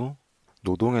여기에서도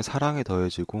노동의 사랑이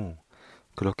더해지고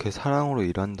그렇게 사랑으로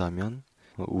일한다면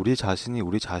우리 자신이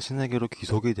우리 자신에게로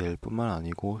귀속이 될 뿐만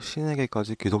아니고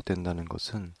신에게까지 귀속된다는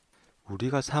것은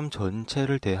우리가 삶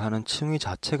전체를 대하는 층위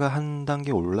자체가 한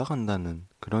단계 올라간다는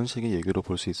그런 식의 얘기로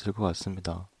볼 수 있을 것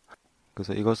같습니다.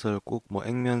 그래서 이것을 꼭 뭐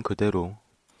액면 그대로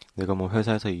내가 뭐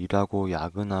회사에서 일하고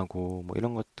야근하고 뭐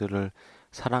이런 것들을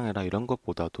사랑해라 이런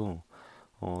것보다도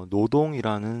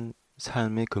노동이라는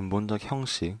삶의 근본적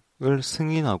형식을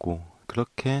승인하고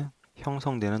그렇게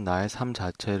형성되는 나의 삶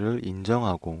자체를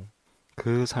인정하고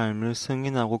그 삶을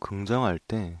승인하고 긍정할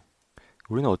때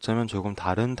우리는 어쩌면 조금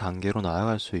다른 단계로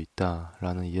나아갈 수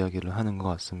있다라는 이야기를 하는 것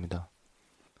같습니다.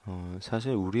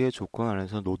 사실 우리의 조건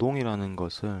안에서 노동이라는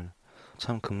것을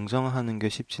참 긍정하는 게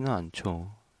쉽지는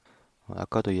않죠.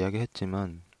 아까도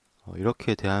이야기했지만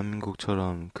이렇게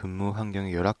대한민국처럼 근무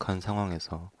환경이 열악한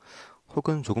상황에서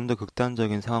혹은 조금 더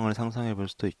극단적인 상황을 상상해 볼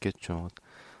수도 있겠죠.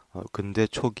 근대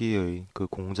초기의 그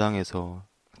공장에서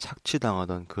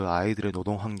착취당하던 그 아이들의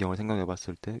노동 환경을 생각해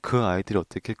봤을 때 그 아이들이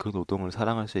어떻게 그 노동을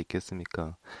사랑할 수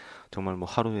있겠습니까? 정말 뭐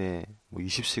하루에 뭐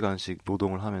 20시간씩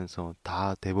노동을 하면서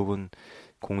다 대부분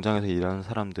공장에서 일하는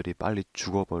사람들이 빨리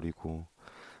죽어버리고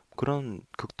그런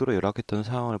극도로 열악했던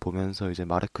상황을 보면서 이제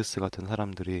마르크스 같은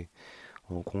사람들이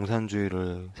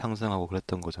공산주의를 상승하고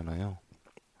그랬던 거잖아요.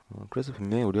 그래서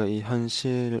분명히 우리가 이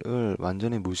현실을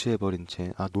완전히 무시해버린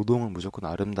채, 노동은 무조건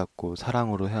아름답고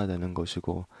사랑으로 해야 되는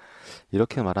것이고,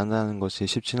 이렇게 말한다는 것이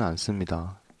쉽지는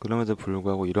않습니다. 그럼에도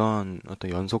불구하고 이런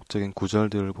어떤 연속적인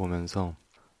구절들을 보면서,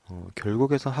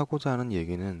 결국에서 하고자 하는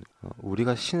얘기는,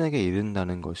 우리가 신에게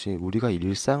이른다는 것이 우리가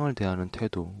일상을 대하는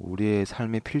태도, 우리의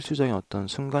삶의 필수적인 어떤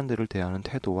순간들을 대하는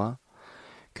태도와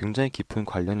굉장히 깊은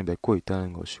관련을 맺고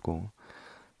있다는 것이고,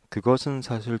 그것은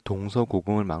사실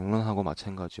동서고금을 막론하고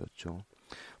마찬가지였죠.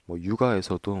 뭐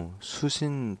육아에서도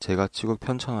수신 제가치국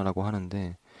편찬하라고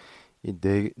하는데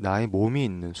나의 몸이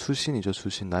있는 수신이죠,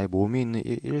 수신. 나의 몸이 있는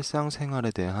이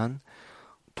일상생활에 대한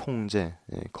통제,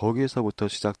 거기에서부터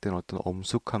시작된 어떤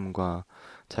엄숙함과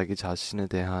자기 자신에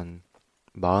대한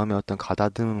마음의 어떤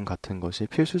가다듬음 같은 것이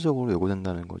필수적으로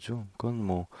요구된다는 거죠. 그건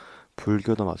뭐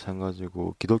불교도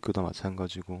마찬가지고 기독교도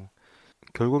마찬가지고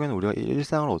결국에는 우리가 이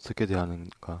일상을 어떻게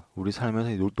대하는가, 우리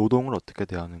삶에서의 노동을 어떻게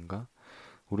대하는가,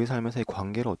 우리 삶에서의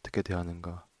관계를 어떻게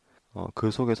대하는가, 그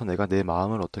속에서 내가 내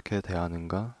마음을 어떻게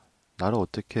대하는가, 나를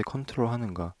어떻게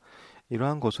컨트롤하는가,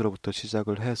 이러한 것으로부터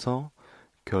시작을 해서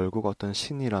결국 어떤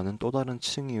신이라는 또 다른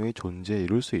층위의 존재에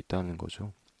이룰 수 있다는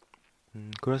거죠.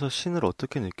 그래서 신을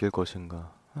어떻게 느낄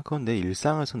것인가, 그건 내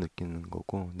일상에서 느끼는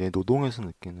거고, 내 노동에서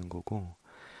느끼는 거고,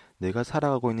 내가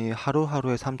살아가고 있는 이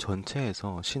하루하루의 삶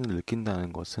전체에서 신을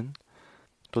느낀다는 것은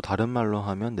또 다른 말로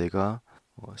하면 내가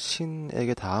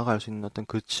신에게 다가갈 수 있는 어떤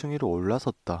그 층위로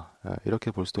올라섰다. 이렇게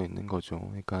볼 수도 있는 거죠.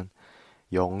 그러니까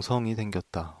영성이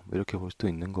생겼다. 이렇게 볼 수도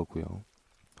있는 거고요.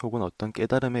 혹은 어떤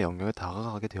깨달음의 영역에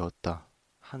다가가게 되었다.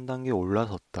 한 단계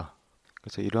올라섰다.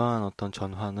 그래서 이러한 어떤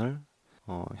전환을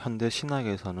현대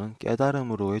신학에서는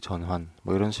깨달음으로의 전환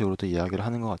뭐 이런 식으로도 이야기를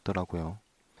하는 것 같더라고요.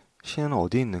 신은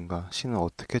어디 있는가? 신은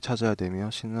어떻게 찾아야 되며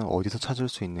신은 어디서 찾을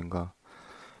수 있는가?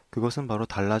 그것은 바로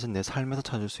달라진 내 삶에서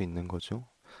찾을 수 있는 거죠.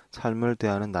 삶을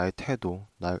대하는 나의 태도,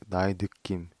 나의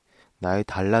느낌, 나의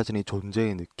달라진 이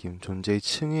존재의 느낌, 존재의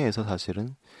층위에서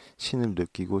사실은 신을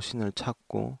느끼고 신을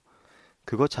찾고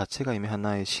그것 자체가 이미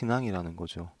하나의 신앙이라는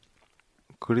거죠.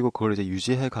 그리고 그걸 이제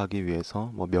유지해 가기 위해서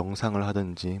뭐 명상을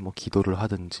하든지 뭐 기도를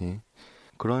하든지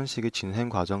그런 식의 진행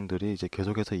과정들이 이제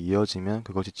계속해서 이어지면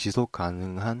그것이 지속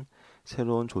가능한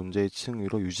새로운 존재의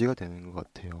층위로 유지가 되는 것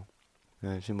같아요.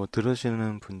 네, 지금 뭐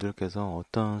들으시는 분들께서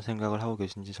어떤 생각을 하고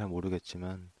계신지 잘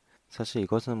모르겠지만 사실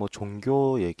이것은 뭐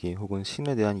종교 얘기 혹은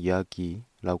신에 대한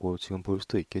이야기라고 지금 볼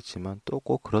수도 있겠지만 또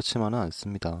꼭 그렇지만은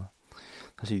않습니다.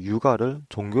 사실 육아를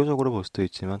종교적으로 볼 수도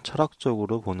있지만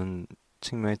철학적으로 보는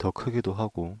측면이 더 크기도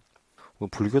하고 뭐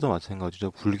불교도 마찬가지죠.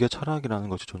 불교 철학이라는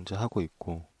것이 존재하고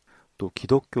있고 또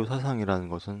기독교 사상이라는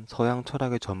것은 서양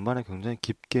철학의 전반에 굉장히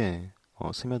깊게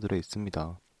스며들어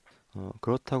있습니다.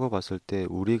 그렇다고 봤을 때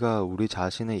우리가 우리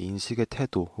자신의 인식의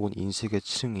태도 혹은 인식의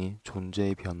층위,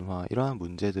 존재의 변화 이러한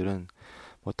문제들은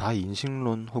뭐 다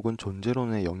인식론 혹은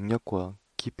존재론의 영역과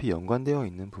깊이 연관되어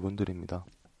있는 부분들입니다.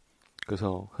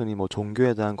 그래서 흔히 뭐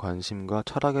종교에 대한 관심과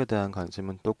철학에 대한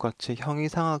관심은 똑같이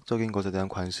형이상학적인 것에 대한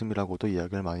관심이라고도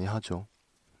이야기를 많이 하죠.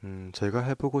 제가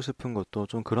해보고 싶은 것도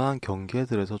좀 그러한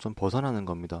경계들에서 좀 벗어나는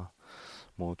겁니다.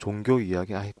 뭐 종교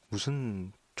이야기, 아이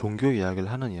무슨 종교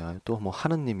이야기를 하느냐, 또 뭐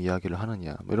하느님 이야기를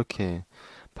하느냐, 뭐 이렇게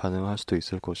반응할 수도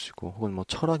있을 것이고, 혹은 뭐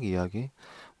철학 이야기,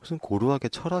 무슨 고루하게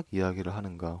철학 이야기를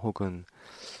하는가, 혹은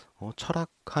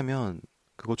철학하면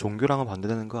그거 종교랑은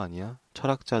반대되는 거 아니야?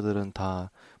 철학자들은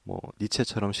다 뭐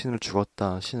니체처럼 신을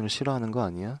죽었다, 신을 싫어하는 거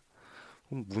아니야?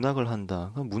 그럼 문학을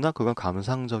한다. 그럼 문학 그건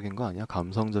감상적인 거 아니야?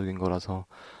 감성적인 거라서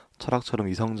철학처럼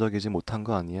이성적이지 못한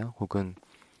거 아니야? 혹은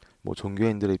뭐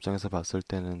종교인들의 입장에서 봤을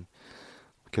때는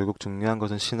결국 중요한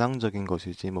것은 신앙적인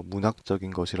것이지 뭐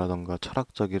문학적인 것이라던가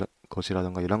철학적인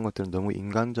것이라던가 이런 것들은 너무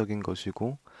인간적인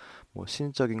것이고 뭐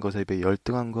신적인 것에 비해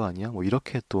열등한 거 아니야? 뭐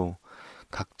이렇게 또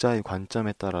각자의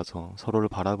관점에 따라서 서로를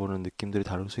바라보는 느낌들이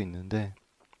다를 수 있는데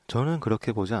저는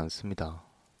그렇게 보지 않습니다.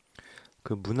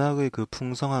 그 문학의 그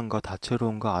풍성함과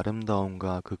다채로움과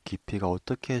아름다움과 그 깊이가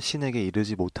어떻게 신에게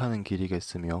이르지 못하는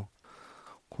길이겠으며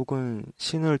혹은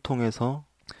신을 통해서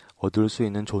얻을 수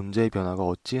있는 존재의 변화가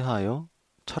어찌하여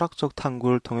철학적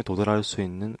탐구를 통해 도달할 수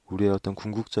있는 우리의 어떤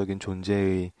궁극적인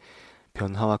존재의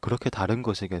변화와 그렇게 다른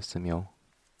것이겠으며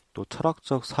또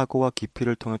철학적 사고와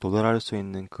깊이를 통해 도달할 수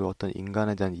있는 그 어떤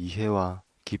인간에 대한 이해와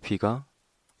깊이가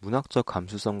문학적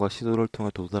감수성과 시도를 통해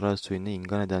도달할 수 있는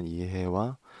인간에 대한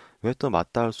이해와 왜 또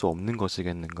맞닿을 수 없는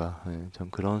것이겠는가.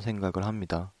 전 그런 생각을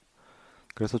합니다.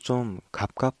 그래서 좀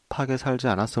갑갑하게 살지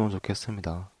않았으면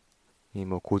좋겠습니다. 이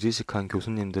뭐 고지식한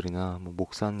교수님들이나 뭐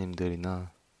목사님들이나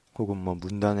혹은 뭐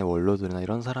문단의 원로들이나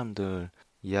이런 사람들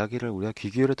이야기를 우리가 귀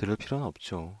기울여 들을 필요는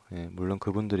없죠. 물론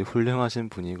그분들이 훌륭하신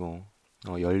분이고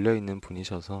열려 있는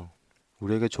분이셔서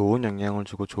우리에게 좋은 영향을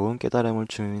주고 좋은 깨달음을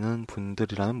주는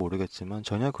분들이라면 모르겠지만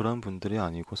전혀 그런 분들이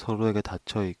아니고 서로에게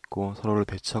닫혀 있고 서로를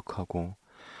배척하고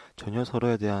전혀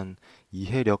서로에 대한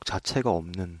이해력 자체가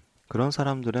없는 그런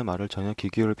사람들의 말을 전혀 귀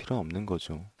기울일 필요는 없는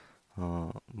거죠.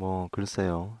 뭐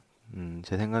글쎄요.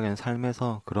 제 생각에는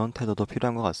삶에서 그런 태도도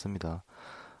필요한 것 같습니다.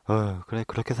 그래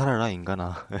그렇게 살아라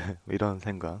인간아. 이런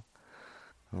생각.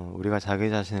 우리가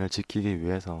자기 자신을 지키기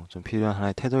위해서 좀 필요한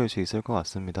하나의 태도일 수 있을 것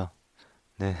같습니다.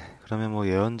 네, 그러면 뭐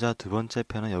예언자 두 번째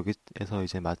편은 여기에서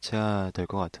이제 마쳐야 될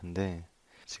것 같은데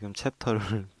지금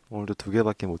챕터를 오늘도 두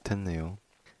개밖에 못했네요.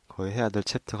 거의 해야 될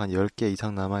챕터가 한 10개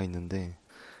이상 남아 있는데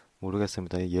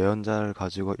모르겠습니다. 이 예언자를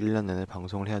가지고 1년 내내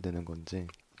방송을 해야 되는 건지.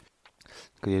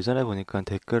 그 예전에 보니까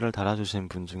댓글을 달아주신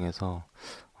분 중에서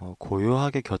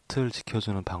고요하게 곁을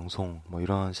지켜주는 방송 뭐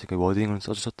이런 식의 워딩을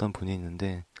써주셨던 분이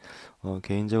있는데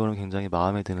개인적으로는 굉장히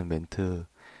마음에 드는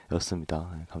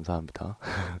멘트였습니다. 네, 감사합니다.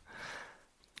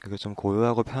 그게 좀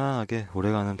고요하고 편안하게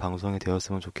오래가는 방송이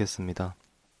되었으면 좋겠습니다.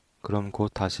 그럼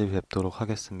곧 다시 뵙도록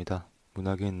하겠습니다.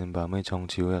 문학이 있는 밤의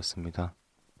정지호였습니다.